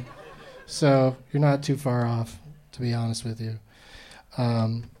ultimately. So you're not too far off, to be honest with you.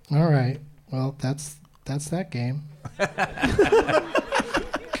 All right. Well, that's that game.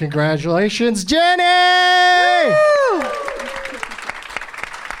 Congratulations, Jenny! Woo!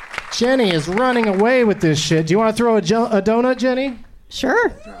 Jenny is running away with this shit. Do you want to throw a donut, Jenny?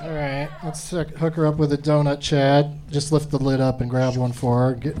 Sure. All right. Let's hook her up with a donut, Chad. Just lift the lid up and grab one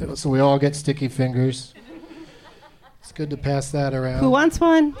for her so we all get sticky fingers. It's good to pass that around. Who wants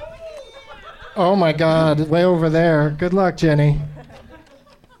one? Oh, my God. Way over there. Good luck, Jenny.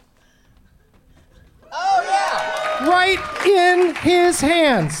 Oh, yeah! Right in his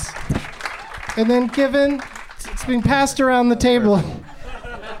hands. And then it's being passed around the table.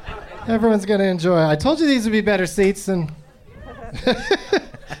 Everyone's going to enjoy it. I told you these would be better seats than...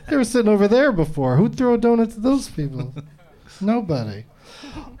 They were sitting over there before. Who'd throw a donut to those people? Nobody.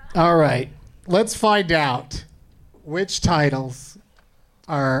 All right. Let's find out which titles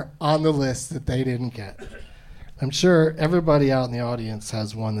are on the list that they didn't get. I'm sure everybody out in the audience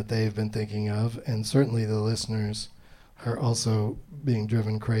has one that they've been thinking of, and certainly the listeners are also being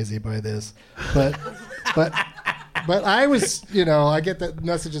driven crazy by this. But I was, I get that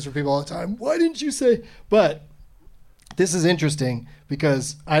messages from people all the time. Why didn't you say? But this is interesting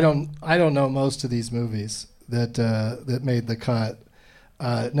because I don't know most of these movies that made the cut.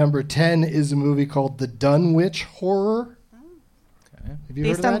 Number 10 is a movie called The Dunwich Horror. Okay. Have you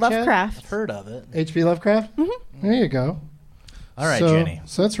Based heard on of that, Lovecraft. I've heard of it. H.P. Lovecraft? Mm-hmm. There you go. All right, Jenny.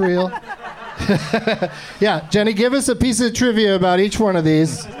 So that's real. Yeah, Jenny, give us a piece of trivia about each one of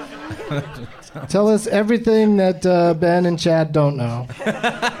these. Tell us everything that Ben and Chad don't know.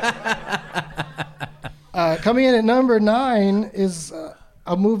 Coming in at number 9 is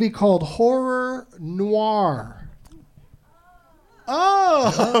a movie called Horror Noir.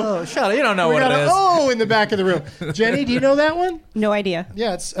 Oh, shut up. You don't know what it is. Oh, in the back of the room. Jenny, do you know that one? No idea.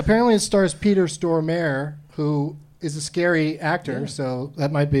 Yeah, apparently it stars Peter Stormare, who is a scary actor, so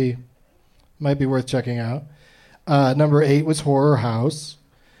that might be worth checking out. Number 8 was Horror House.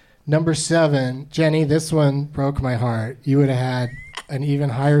 Number 7, Jenny, this one broke my heart. You would have had an even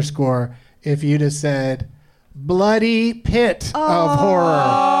higher score if you'd have said Bloody Pit of Horror.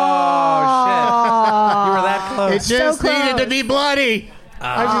 Oh, shit. You were that close. It just needed to be bloody.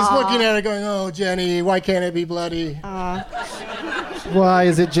 I was just looking at it going, oh, Jenny, why can't it be bloody? Why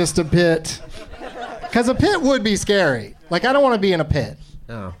is it just a pit? Because a pit would be scary. Like, I don't want to be in a pit.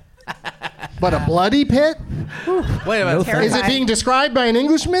 No. But a bloody pit? Wait a minute. Is it being described by an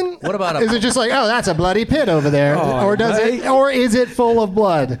Englishman? What about Is it just like, oh, that's a bloody pit over there? Or is it full of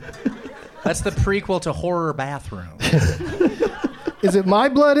blood? That's the prequel to Horror Bathroom. Is it my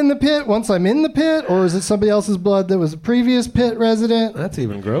blood in the pit once I'm in the pit? Or is it somebody else's blood that was a previous pit resident? That's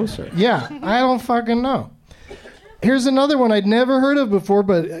even grosser. Yeah, I don't fucking know. Here's another one I'd never heard of before,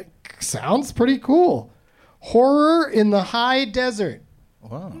 but it sounds pretty cool. Horror in the High Desert.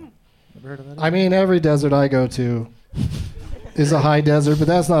 Wow. Never heard of that. I mean, every desert I go to is a high desert, but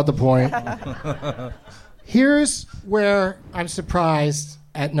that's not the point. Here's where I'm surprised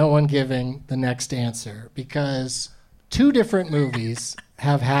at no one giving the next answer, because 2 different movies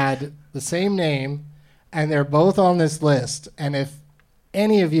have had the same name, and they're both on this list. And if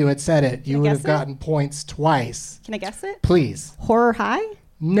any of you had said it, you would have gotten points twice. Can I guess it? Please. Horror High?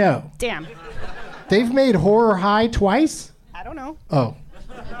 No. Damn. They've made Horror High twice? I don't know. Oh.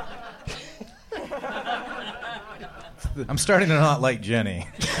 I'm starting to not like Jenny.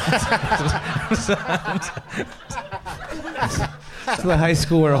 It's the high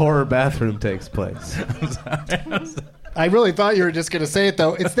school where horror bathroom takes place. I really thought you were just going to say it,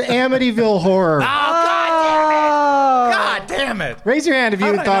 though. It's the Amityville Horror. God damn it! Raise your hand if you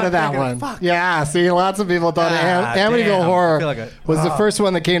How had did I thought not of that think of- one. fuck. Yeah, see, lots of people thought Ah, Amityville damn. I Horror feel like was the first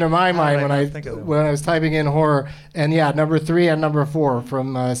one that came to my mind when I was typing in horror. And yeah, number 3 and number 4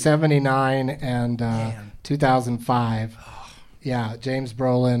 from 79 and 2005. Yeah, James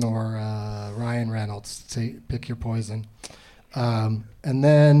Brolin or Ryan Reynolds. Pick your poison. And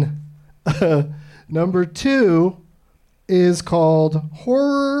then number 2 is called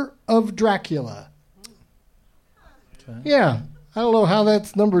Horror of Dracula. Yeah, I don't know how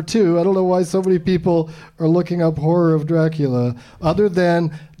that's number 2. I don't know why so many people are looking up Horror of Dracula, other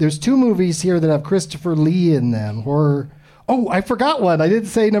than there's 2 movies here that have Christopher Lee in them. Horror. Oh, I forgot one. I didn't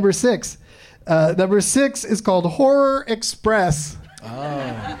say number 6. Number 6 is called Horror Express.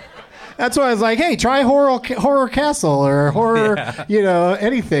 Oh. That's why I was like, hey, try Horror Castle or Horror,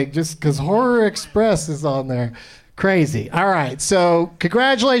 anything, just because Horror Express is on there. Crazy. All right, so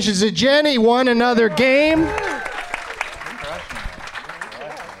congratulations to Jenny. Won another game.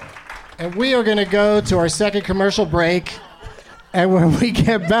 And we are going to go to our second commercial break. And when we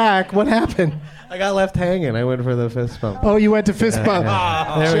get back, what happened? I got left hanging. I went for the fist bump. Oh, you went to fist bump.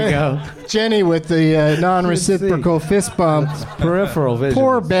 There we go. Jenny with the non-reciprocal fist bump. Peripheral vision.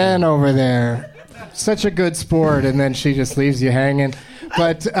 Poor Ben over there. Such a good sport, and then she just leaves you hanging.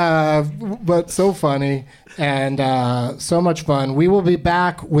 But so funny and so much fun. We will be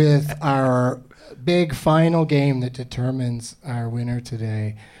back with our big final game that determines our winner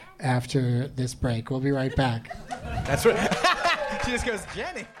today after this break. We'll be right back. That's right. She just goes,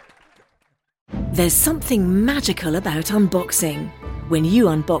 Jenny. There's something magical about unboxing. When you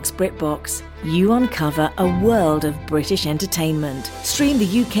unbox BritBox, you uncover a world of British entertainment. Stream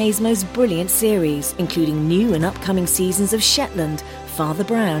the UK's most brilliant series, including new and upcoming seasons of Shetland, Father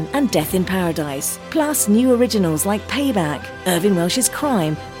Brown and Death in Paradise. Plus new originals like Payback, Irving Welsh's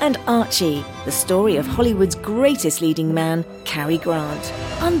Crime and Archie, the story of Hollywood's greatest leading man, Cary Grant.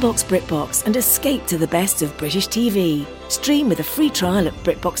 Unbox BritBox and escape to the best of British TV. Stream with a free trial at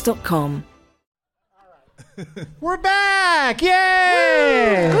BritBox.com. We're back!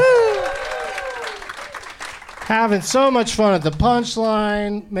 Yay! Woo! Having so much fun at the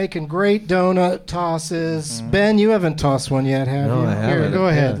punchline, making great donut tosses. Ben, you haven't tossed one yet, have No, you? I haven't. Here, go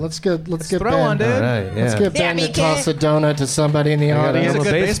ahead. Yeah. Let's get throw Ben. one, dude. All right, Let's yeah. get Ben to toss a donut to somebody in the audience. I'm a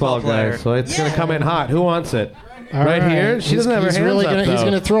baseball guy, so it's going to come in hot. Who wants it? Right here? She doesn't have her hands up, He's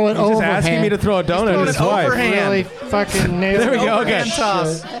going to throw it He's just overhand. asking me to throw a donut at his wife. Really fucking nailed it. There we go. Okay. Overhand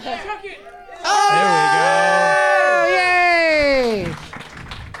toss. Oh, yay!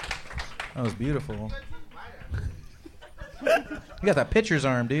 That was beautiful. You got that pitcher's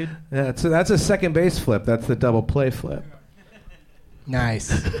arm, dude. Yeah, so that's a second base flip. That's the double play flip.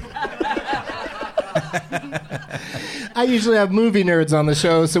 Nice. I usually have movie nerds on the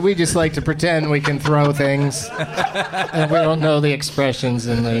show, so we just like to pretend we can throw things. And we don't know the expressions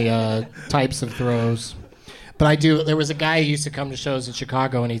and the types of throws. But I do. There was a guy who used to come to shows in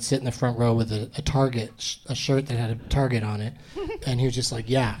Chicago, and he'd sit in the front row with a Target, a shirt that had a Target on it. And he was just like,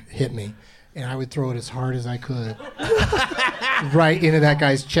 yeah, hit me. And I would throw it as hard as I could. Right into that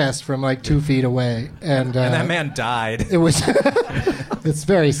guy's chest from like 2 feet away. And that man died. It was... It's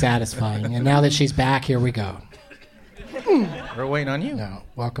very satisfying. And now that she's back, here we go. We're waiting on you. No,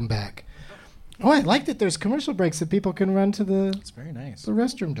 welcome back. Oh, I like that there's commercial breaks that people can run to the... It's very nice. The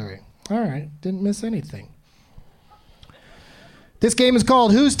restroom during. All right, didn't miss anything. This game is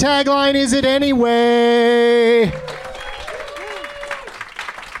called Whose Tagline Is It Anyway?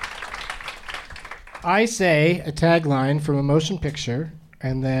 I say a tagline from a motion picture,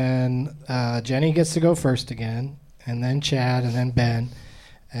 and then Jenny gets to go first again, and then Chad, and then Ben.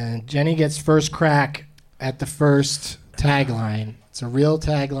 And Jenny gets first crack at the first tagline. It's a real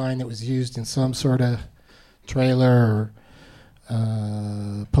tagline that was used in some sort of trailer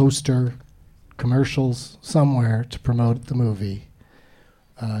or poster, commercials, somewhere to promote the movie.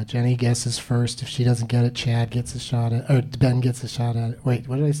 Jenny guesses first. If she doesn't get it, Chad gets a shot at or Ben gets a shot at it. Wait,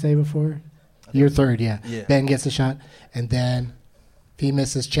 what did I say before? You're third, yeah. Ben gets a shot. And then if he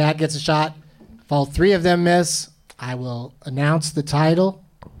misses, Chad gets a shot. If all three of them miss, I will announce the title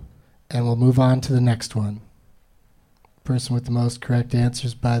and we'll move on to the next one. Person with the most correct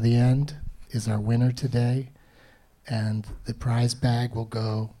answers by the end is our winner today. And the prize bag will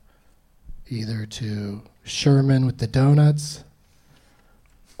go either to Sherman with the donuts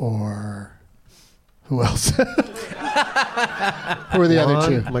or who else? Who are the other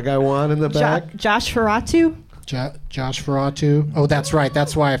two? My guy Juan in the back. Josh Ferratu. Josh Ferratu. Oh, that's right.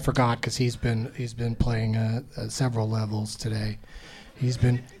 That's why I forgot because he's been playing several levels today. He's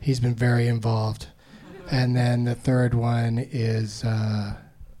been very involved. And then the third one is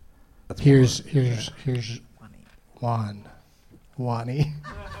here's Juan. Wani.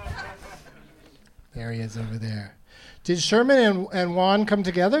 There he is over there. Did Sherman and Juan come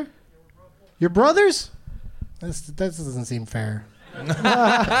together? Your brothers? That doesn't seem fair.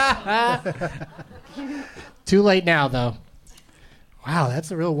 Too late now, though. Wow,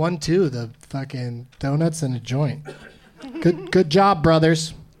 that's a real 1-2. The fucking donuts and a joint. Good job,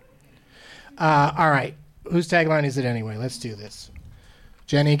 brothers. All right. Whose tagline is it anyway? Let's do this.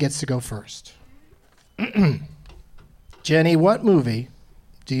 Jenny gets to go first. Jenny, what movie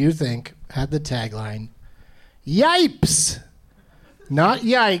do you think had the tagline, Yipes? Not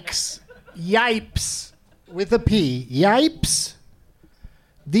yikes. Yipes. With a P. Yipes.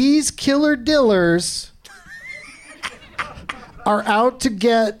 These killer dillers are out to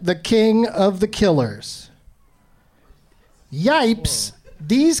get the king of the killers. Yipes.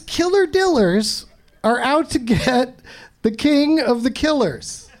 These killer dillers are out to get the king of the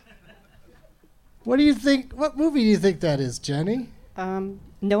killers. What do you think? What movie do you think that is, Jenny?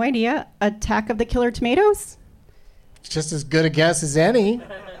 No idea. Attack of the Killer Tomatoes? It's just as good a guess as any,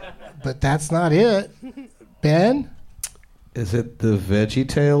 but that's not it. Ben? Is it the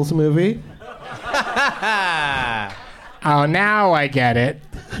VeggieTales movie? Oh, now I get it.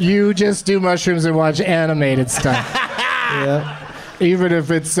 You just do mushrooms and watch animated stuff. Yeah. Even if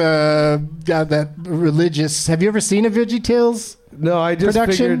it's got that religious. Have you ever seen a VeggieTales? No, I just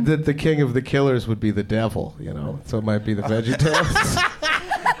production? figured that the king of the killers would be the devil, so it might be the VeggieTales.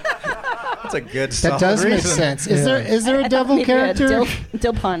 That's a good. That does make sense. Is there a devil character?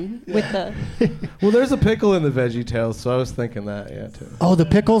 Dill pun with the. Well, there's a pickle in the VeggieTales, so I was thinking that, too. Oh, the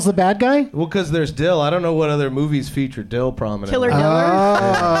pickle's the bad guy? Well, because there's dill. I don't know what other movies feature dill prominently. Killer Diller.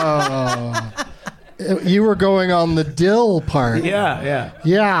 Oh. You were going on the dill part. Yeah.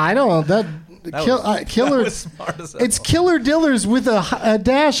 Yeah, I don't know. Killer. That was smart as hell. It's Killer Dillers with a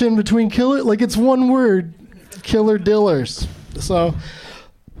dash in between killer. Like it's one word. Killer Dillers. So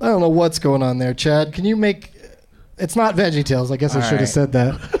I don't know what's going on there, Chad. Can you make? It's not VeggieTales. I guess I should have said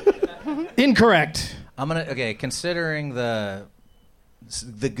that. Incorrect. Considering the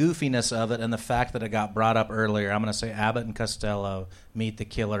goofiness of it and the fact that it got brought up earlier, I'm gonna say Abbott and Costello meet the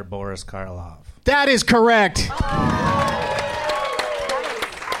killer Boris Karloff. That is correct.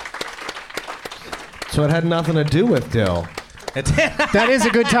 So it had nothing to do with dill. That is a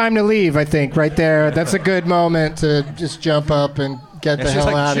good time to leave, I think, right there. That's a good moment to just jump up and get the hell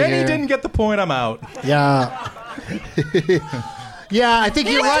out of here. Jenny didn't get the point, I'm out. Yeah. Yeah, I think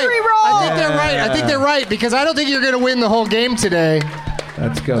you're right. I think they're right because I don't think you're going to win the whole game today.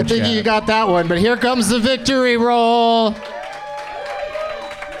 Let's go, I think Chad. you got that one, but here comes the victory roll.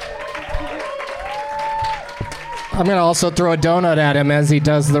 I'm going to also throw a donut at him as he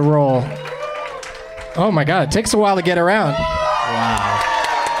does the roll. Oh my God, it takes a while to get around. Wow.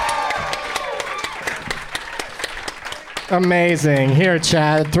 Amazing. Here,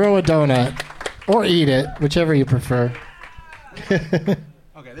 Chad, throw a donut. Or eat it, whichever you prefer.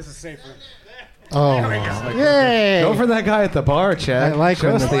 Okay, this is safer. Oh, yay. Go for that guy at the bar, Chad. I like Show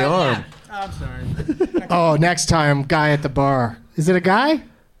us when the arm. I'm sorry. Oh, next time, guy at the bar. Is it a guy?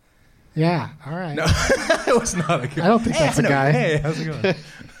 Yeah, all right. No, it was not a guy. I don't think that's a guy. Hey, how's it going?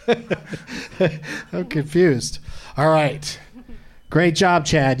 I'm confused. All right. Great job,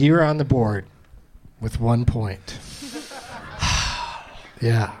 Chad. You were on the board with 1 point.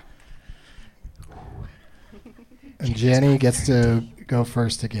 Yeah. And Jenny gets to go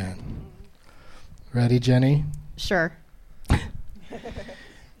first again. Ready, Jenny? Sure.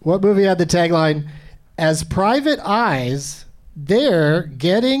 What movie had the tagline, "As private eyes, they're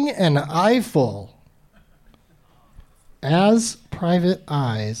getting an eyeful"? As private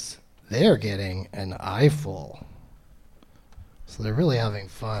eyes, they're getting an eyeful. So they're really having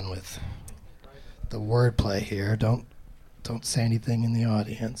fun with the wordplay here. Don't say anything in the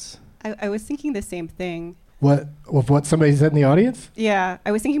audience. I was thinking the same thing. what somebody said in the audience? Yeah,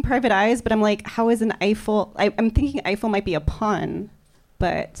 I was thinking Private Eyes, but I'm like, how is an Eiffel? I'm thinking Eiffel might be a pun,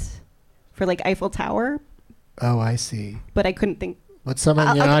 but for like Eiffel Tower. Oh, I see. But I couldn't think. What someone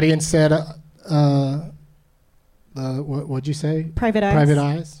in the audience said. What'd you say? Private Eyes. Private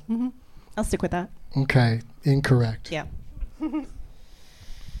Eyes. Mm-hmm. I'll stick with that. Okay, incorrect. Yeah.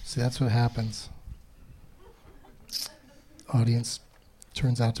 See, that's what happens. Audience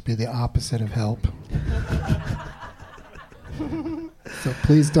turns out to be the opposite of help. So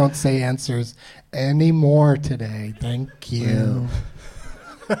please don't say answers anymore today. Thank you.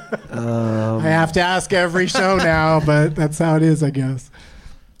 I have to ask every show now, but that's how it is, I guess.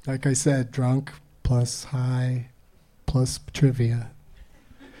 Like I said, drunk plus high plus trivia.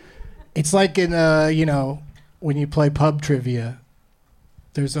 It's like in when you play pub trivia,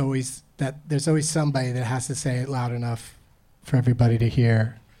 there's always somebody that has to say it loud enough for everybody to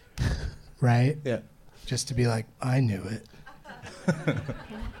hear, right? Yeah. Just to be like, I knew it.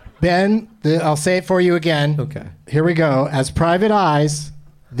 Ben, I'll say it for you again. Okay. Here we go. As Private Eyes,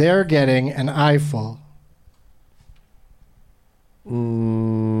 they're getting an eyeful.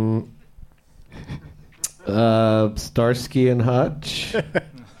 Starsky and Hutch.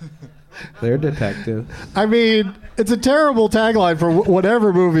 They're detectives. I mean, it's a terrible tagline for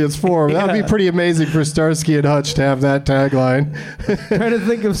whatever movie it's for. That would be pretty amazing for Starsky and Hutch to have that tagline. Trying to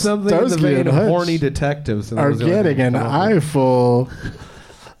think of something in the vein of horny detectives. Are getting an eyeful.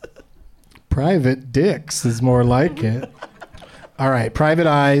 Private Dicks is more like it. All right, Private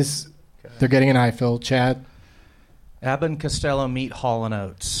Eyes. They're getting an eyeful. Chad? Abbott and Costello meet Hall &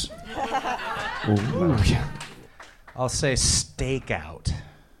 Oates. I'll say stakeout.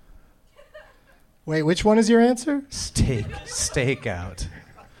 Wait, which one is your answer? Stakeout.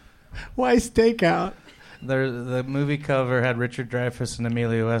 Why stakeout? The movie cover had Richard Dreyfuss and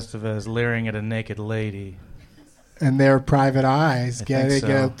Emilio Estevez leering at a naked lady. And their Private Eyes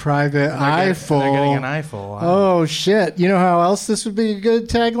getting a private eyeful. They're getting an eyeful. Wow. Oh, shit. You know how else this would be a good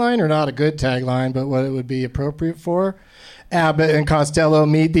tagline? Or not a good tagline, but what it would be appropriate for? Abbott and Costello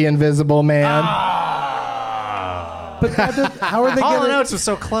meet the Invisible Man. But how are they Hall & getting... Oates was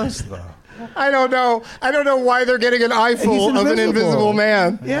so close, though. I don't know. I don't know why they're getting an eyeful of an invisible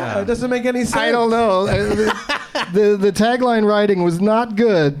man. Yeah, it doesn't make any sense. I don't know. the tagline writing was not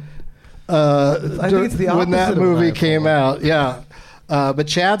good. I think it's the opposite when that movie of came out. Yeah, but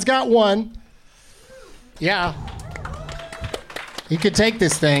Chad's got one. Yeah, he could take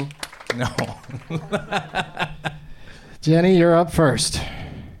this thing. No. Jenny, you're up first.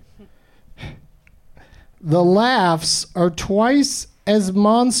 The laughs are twice as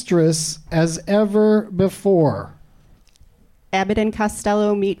monstrous as ever before. Abbott and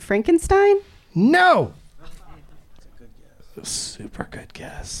Costello meet Frankenstein? No. Super good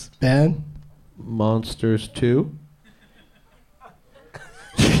guess. Ben? Monsters 2.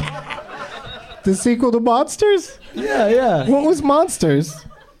 The sequel to Monsters? Yeah. What was Monsters?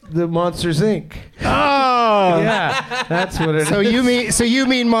 The Monsters Inc. Oh, yeah, that's what it is. So you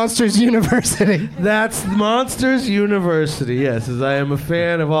mean Monsters University? That's Monsters University. Yes, as I am a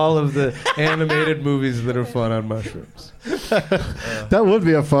fan of all of the animated movies that are fun on mushrooms. That would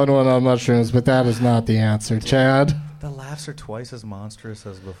be a fun one on mushrooms, but that is not the answer. Chad? The laughs are twice as monstrous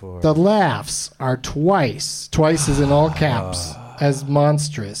as before. The laughs are twice is in all caps, as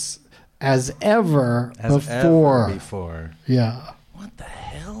monstrous as ever before. Yeah. What the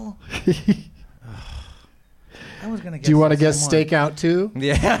hell? I was gonna guess. Do you want to guess stakeout too?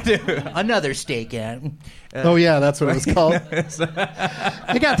 Yeah, I do. Another stakeout. Oh yeah, that's what it was called.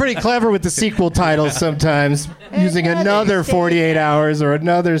 They got pretty clever with the sequel titles sometimes, using another 48 Hours or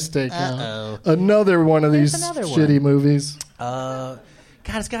another stakeout. Another one of these shitty movies. God,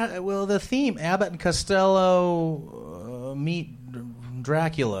 it's got the theme. Abbott and Costello meet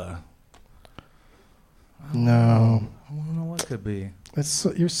Dracula. No. I don't know what could be.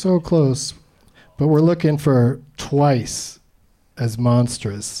 You're so close, but we're looking for twice as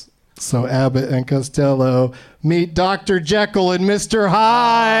monstrous. So Abbott and Costello meet Dr. Jekyll and Mr.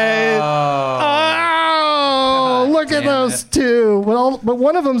 Hyde. Oh, look at those two. Well, but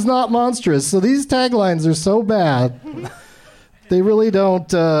one of them's not monstrous. So these taglines are so bad. They really don't.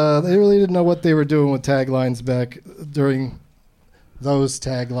 They really didn't know what they were doing with taglines back during those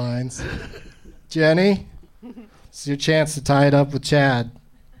taglines. Jenny, it's your chance to tie it up with Chad.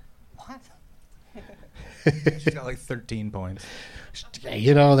 She's got like 13 points.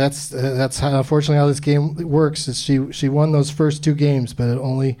 You know, that's how, unfortunately how this game works. Is she won those first two games, but it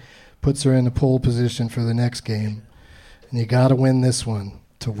only puts her in the pole position for the next game. And you got to win this one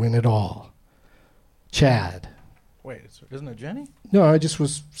to win it all. Chad. Wait, isn't it Jenny? No, I just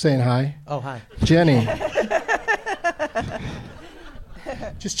was saying hi. Oh, hi. Jenny.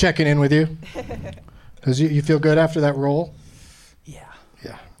 Just checking in with you. Does you feel good after that roll? Yeah.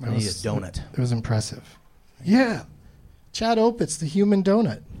 Yeah. I need a donut. It was impressive. Yeah. Chad Opitz, the human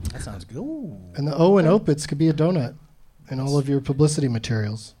donut. That sounds good. Ooh. And the O in Opitz could be a donut in all of your publicity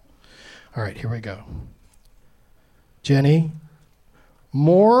materials. All right, here we go. Jenny,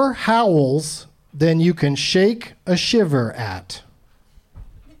 more howls than you can shake a shiver at.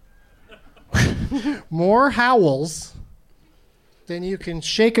 More howls than you can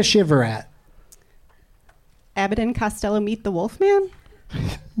shake a shiver at. Abbott and Costello meet the Wolfman?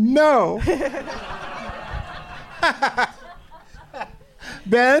 No.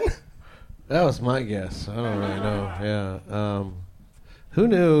 Ben? That was my guess. I don't really know. Yeah. Who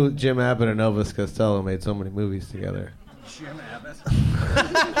knew Jim Abbott and Elvis Costello made so many movies together? Jim Abbott.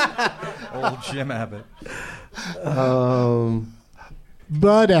 Old Jim Abbott.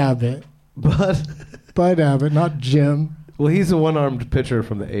 Bud Abbott. Bud Abbott, not Jim. Well, he's a one-armed pitcher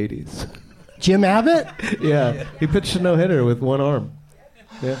from the 80s. Jim Abbott? Yeah. He pitched a no-hitter with one arm.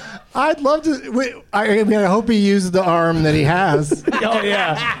 Yeah. I'd love to. I mean, I hope he used the arm that he has. Oh,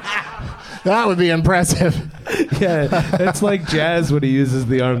 yeah. That would be impressive. Yeah. It's like jazz when he uses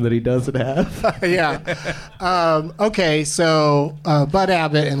the arm that he doesn't have. Yeah. Okay, so Bud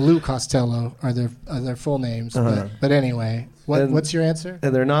Abbott and Lou Costello are their full names. Uh-huh. But anyway, what's your answer?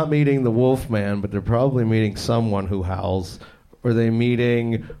 And they're not meeting the Wolfman, but they're probably meeting someone who howls. Or are they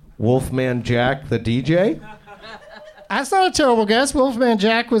meeting Wolfman Jack, the DJ? That's not a terrible guess. Wolfman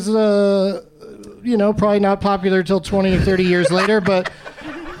Jack was, probably not popular until 20 or 30 years later, but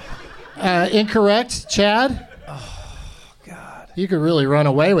incorrect. Chad? Oh, God. You could really run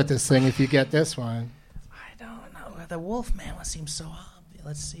away with this thing if you get this one. I don't know. The Wolfman one seems so obvious.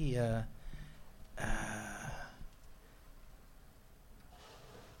 Let's see.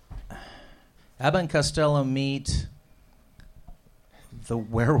 Abbott and Costello meet the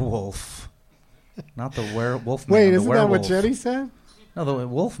werewolf. Not the werewolf man. Wait, isn't that what Jenny said? No, the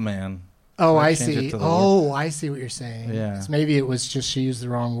wolf man. Oh, I see. I see what you're saying. Yeah. Maybe it was just she used the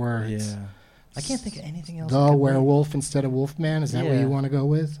wrong words. Yeah. I can't think of anything else. The werewolf instead of wolfman. Is that what you want to go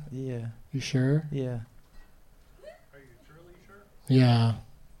with? Yeah. You sure? Yeah. Yeah.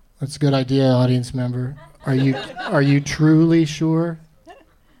 That's a good idea, audience member. Are you truly sure?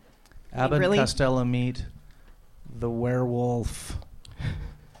 Abbott and Costello meet the werewolf.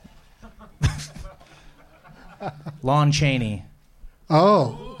 Lon Chaney.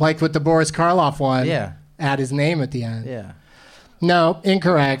 Oh, like with the Boris Karloff one. Yeah. Add his name at the end. Yeah. No,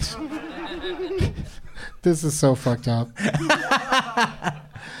 incorrect. This is so fucked up.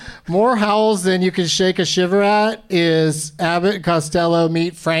 More howls than you can shake a shiver at is Abbott and Costello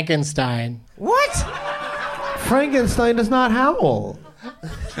meet Frankenstein. What? Frankenstein does not howl.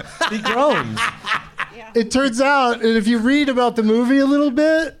 He groans. It turns out, and if you read about the movie a little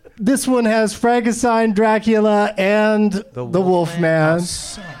bit, this one has Frankenstein, Dracula, and the Wolfman.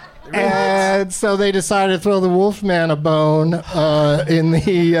 And so they decided to throw the Wolfman a bone in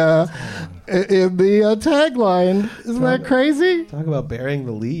the tagline. Isn't that crazy? Talk about bearing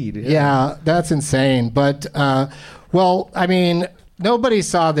the lead. Yeah, that's insane. But nobody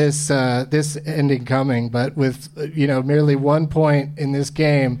saw this ending coming. But with merely 1 point in this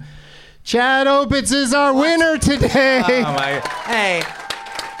game, Chad Opitz is our winner today. Oh my! Hey,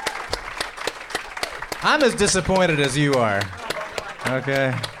 I'm as disappointed as you are.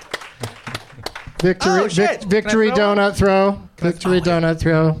 Okay. Victory donut throw. Victory donut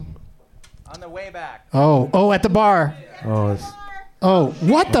throw. On the way back. Oh, at the bar. Oh,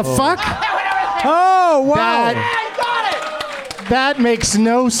 what the fuck? Oh, wow. That makes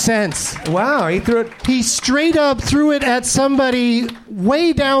no sense. Wow, he threw it. He straight up threw it at somebody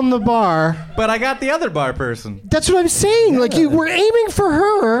way down the bar. But I got the other bar person. That's what I'm saying. Like, you were aiming for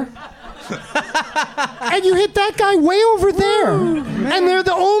her, and you hit that guy way over there. And they're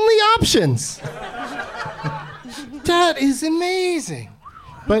the only options. That is amazing.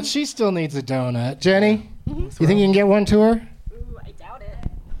 But she still needs a donut. Jenny, you think you can get one to her? Ooh, I doubt it.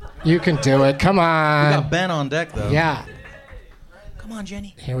 You can do it. Come on. We got Ben on deck, though. Yeah. Come on,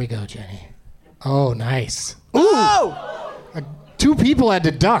 Jenny. Here we go, Jenny. Oh, nice. Ooh! Two people had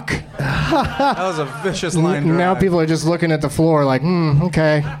to duck. That was a vicious line drive. Now people are just looking at the floor like,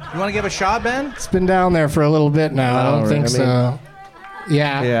 okay. You want to give a shot, Ben? It's been down there for a little bit now. I don't think so.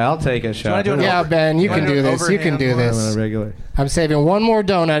 Yeah. Yeah, I'll take a shot. Yeah, Ben, you can do this. You can do this. I'm saving one more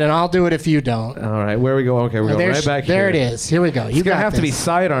donut, and I'll do it if you don't. All right, where are we going? Okay, we're going right back here. There it is. Here we go. It's going to have to be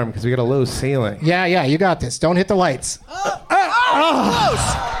sidearm because we got a low ceiling. Yeah, you got this. Don't hit the lights. Close.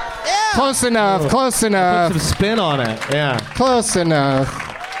 Yeah. Close enough. Close enough. Put some spin on it. Yeah. Close enough.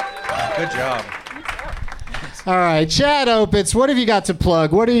 Good job. All right, Chad Opitz, what have you got to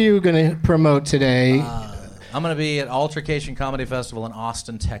plug? What are you going to promote today? I'm going to be at Altercation Comedy Festival in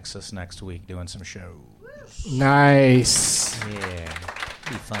Austin, Texas next week doing some shows. Nice. Yeah,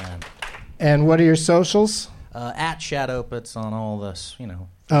 be fun. And what are your socials? At Chad Opitz on all this, you know.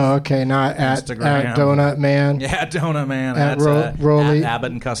 Oh, okay, not at Donut Man. Yeah, at Donut Man. At At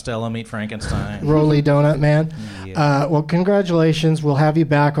Abbott and Costello Meet Frankenstein. Roly Donut Man. Well, congratulations. We'll have you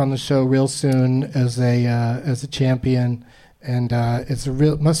back on the show real soon as a champion. And it's a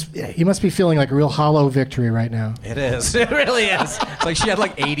real you must be feeling like a real hollow victory right now. It is. It really is. It's like she had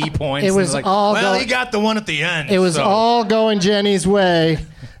like 80 points. It was like, all well, he got the one at the end. It was all going Jenny's way,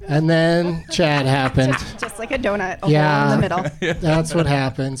 and then Chad happened. Just like a donut over in the middle. That's what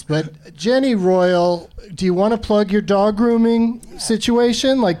happens. But Jenny Royal, do you want to plug your dog grooming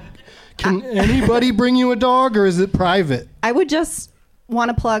situation? Like, can anybody bring you a dog, or is it private? I would just want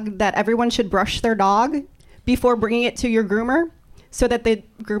to plug that everyone should brush their dog before bringing it to your groomer so that the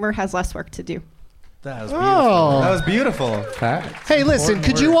groomer has less work to do. That was beautiful. Oh. That was beautiful. Hey, listen,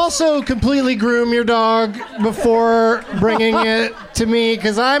 could you also completely groom your dog before bringing it to me?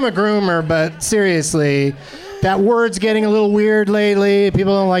 Because I'm a groomer, but seriously, that word's getting a little weird lately.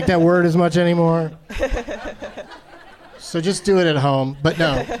 People don't like that word as much anymore. So just do it at home. But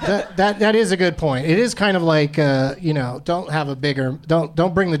no, that is a good point. It is kind of like, don't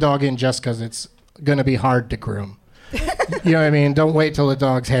bring the dog in just because it's going to be hard to groom. You know what I mean? Don't wait till the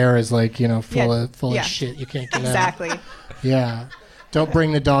dog's hair is like, full of shit you can't get out. Exactly. Yeah. Don't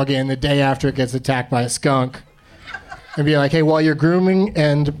bring the dog in the day after it gets attacked by a skunk and be like, hey, while you're grooming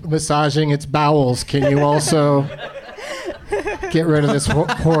and massaging its bowels, can you also get rid of this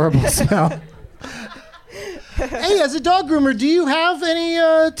horrible smell? Hey, as a dog groomer, do you have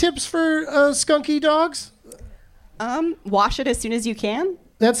any tips for skunky dogs? Wash it as soon as you can.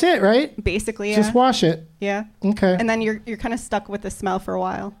 That's it, right? Basically, yeah. Just wash it. Yeah. Okay. And then you're kind of stuck with the smell for a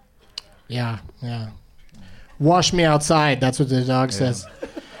while. Yeah. Wash me outside. That's what the dog says.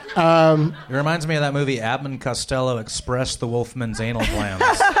 It reminds me of that movie, Abbott and Costello Express the Wolfman's Anal Glands.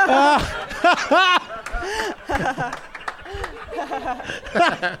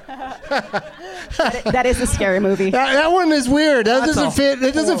 That is a scary movie. That one is weird. That doesn't fit.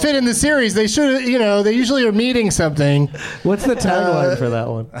 It doesn't fit in the series. They should, they usually are meeting something. What's the tagline for that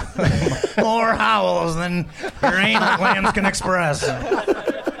one? More howls than your anal glands can express.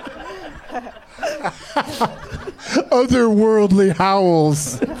 Otherworldly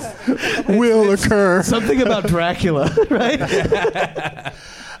howls will occur. Something about Dracula, right?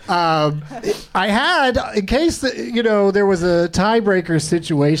 I had, in case there was a tiebreaker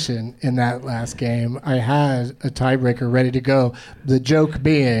situation in that last game, I had a tiebreaker ready to go. The joke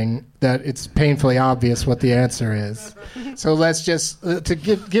being that it's painfully obvious what the answer is. So let's just to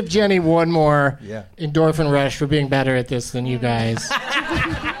give Jenny one more endorphin rush for being better at this than you guys.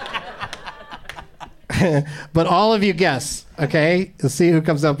 But all of you guess, okay? Let's see who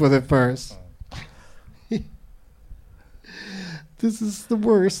comes up with it first. This is the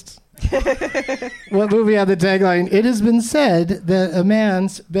worst. What movie had the tagline? It has been said that a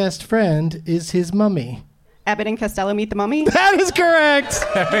man's best friend is his mummy. Abbott and Costello Meet the Mummy? That is correct.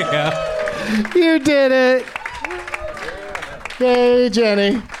 There we go. You did it. Hey,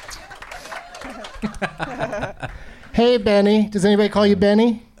 Jenny. Hey, Benny. Does anybody call you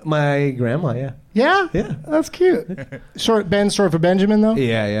Benny? My grandma, yeah. Yeah? Yeah. That's cute. Ben short for Benjamin, though?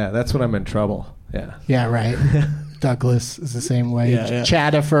 Yeah. That's when I'm in trouble. Yeah. Yeah, right. Douglas is the same way. Yeah.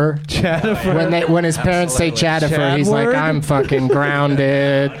 Chadifer. When his parents say Chadifer, he's like, I'm fucking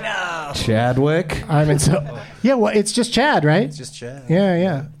grounded. No. Chadwick. Yeah, well, it's just Chad, right? It's just Chad.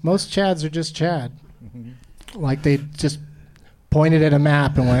 Yeah. Most Chads are just Chad. Like they just pointed at a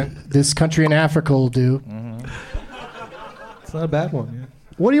map and went, this country in Africa will do. It's not a bad one. Yeah.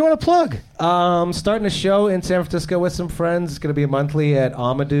 What do you want to plug? Starting a show in San Francisco with some friends. It's going to be monthly at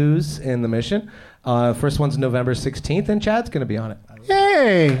Amadeus in the Mission. First one's November 16th, and Chad's going to be on it.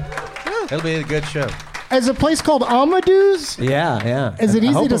 Yay! It'll be a good show. Is a place called Amadeus? Yeah. Is it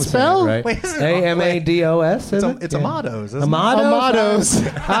easy to spell? Right. Wait, is it Amados? It's Amados. Amados?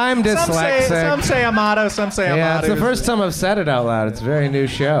 I'm dyslexic. Some say Amado, some say Amados. Yeah, it's the first time I've said it out loud. It's a very new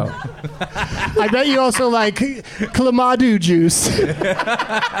show. I bet you also like Clamadu juice.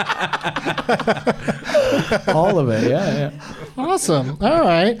 All of it, yeah. Awesome. All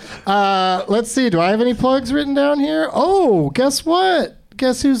right. Let's see. Do I have any plugs written down here? Oh, guess what?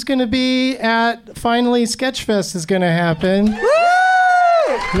 Guess who's going to be at Finally Sketchfest is going to happen. Woo!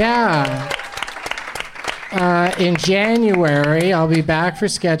 Yeah. In January, I'll be back for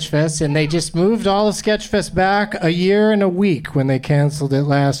Sketchfest, and they just moved all of Sketchfest back a year and a week when they canceled it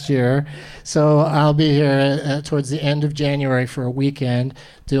last year. So I'll be here towards the end of January for a weekend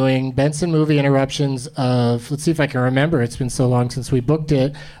doing Benson Movie Interruptions of, let's see if I can remember, it's been so long since we booked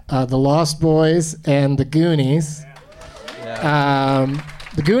it, The Lost Boys and The Goonies.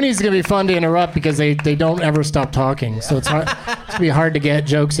 The Goonies is going to be fun to interrupt because they don't ever stop talking. So it's hard, it's going to be hard to get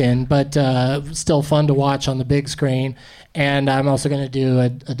jokes in, but still fun to watch on the big screen. And I'm also going to do a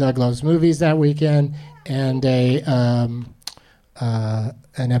Doug Loves Movies that weekend and an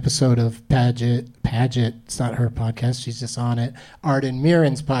episode of Paget. It's not her podcast. She's just on it. Arden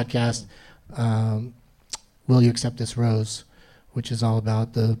Mirren's podcast, Will You Accept This Rose, which is all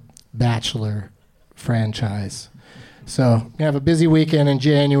about the Bachelor franchise. So we have a busy weekend in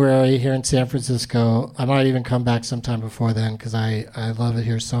January here in San Francisco. I might even come back sometime before then because I love it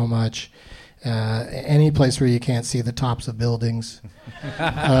here so much. Any place where you can't see the tops of buildings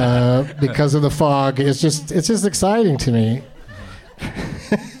because of the fog, it's just exciting to me.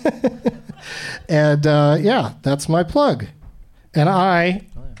 And yeah, that's my plug. And I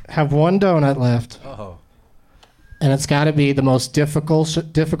have one donut left. Oh. And it's got to be the most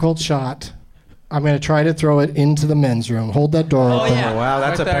difficult shot. I'm going to try to throw it into the men's room. Hold that door open. Yeah. Oh, wow,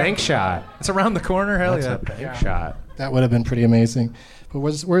 that's Right a there. bank shot. It's around the corner. Hell That's yeah. a bank shot. That would have been pretty amazing. But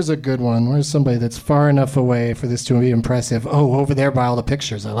where's a good one? Where's somebody that's far enough away for this to be impressive? Oh, over there by all the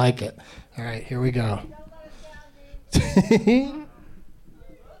pictures. I like it. All right, here we go.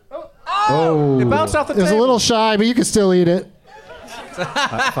 Oh. It bounced off the It was a table. little shy, but you can still eat it.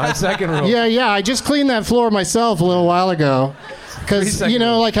 5 second rule. Yeah, I just cleaned that floor myself a little while ago. Because, you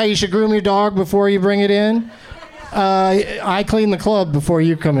know, like how you should groom your dog before you bring it in? I clean the club before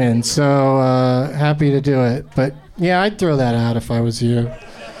you come in, so happy to do it. But, yeah, I'd throw that out if I was you.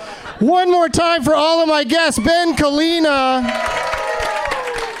 One more time for all of my guests. Ben Kalina,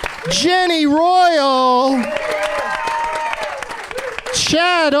 Jenny Royal,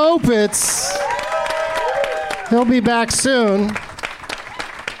 Chad Opitz. He'll be back soon.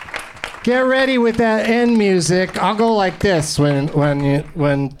 Get ready with that end music. I'll go like this when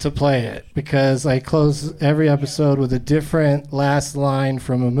to play it because I close every episode with a different last line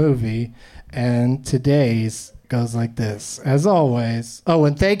from a movie, and today's goes like this. As always. Oh,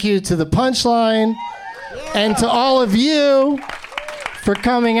 and thank you to the Punchline and to all of you for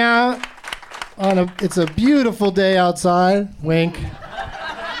coming out on it's a beautiful day outside. Wink.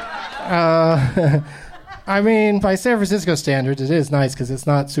 I mean, by San Francisco standards, it is nice because it's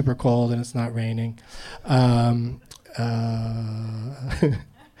not super cold and it's not raining.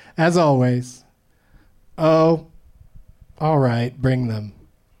 As always. Oh, all right, bring them.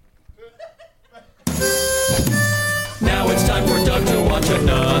 Now it's time for Doug to watch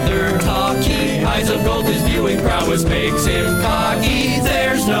another talkie. Eyes of gold, his viewing prowess makes him cocky.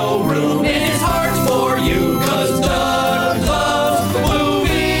 There's no room in his heart for you, 'cause Doug loves movies.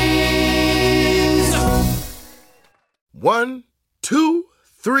 1, 2,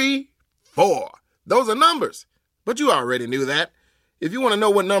 3, 4. Those are numbers, but you already knew that. If you want to know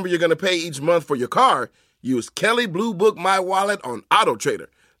what number you're going to pay each month for your car, use Kelley Blue Book My Wallet on AutoTrader.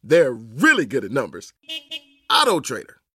 They're really good at numbers. AutoTrader.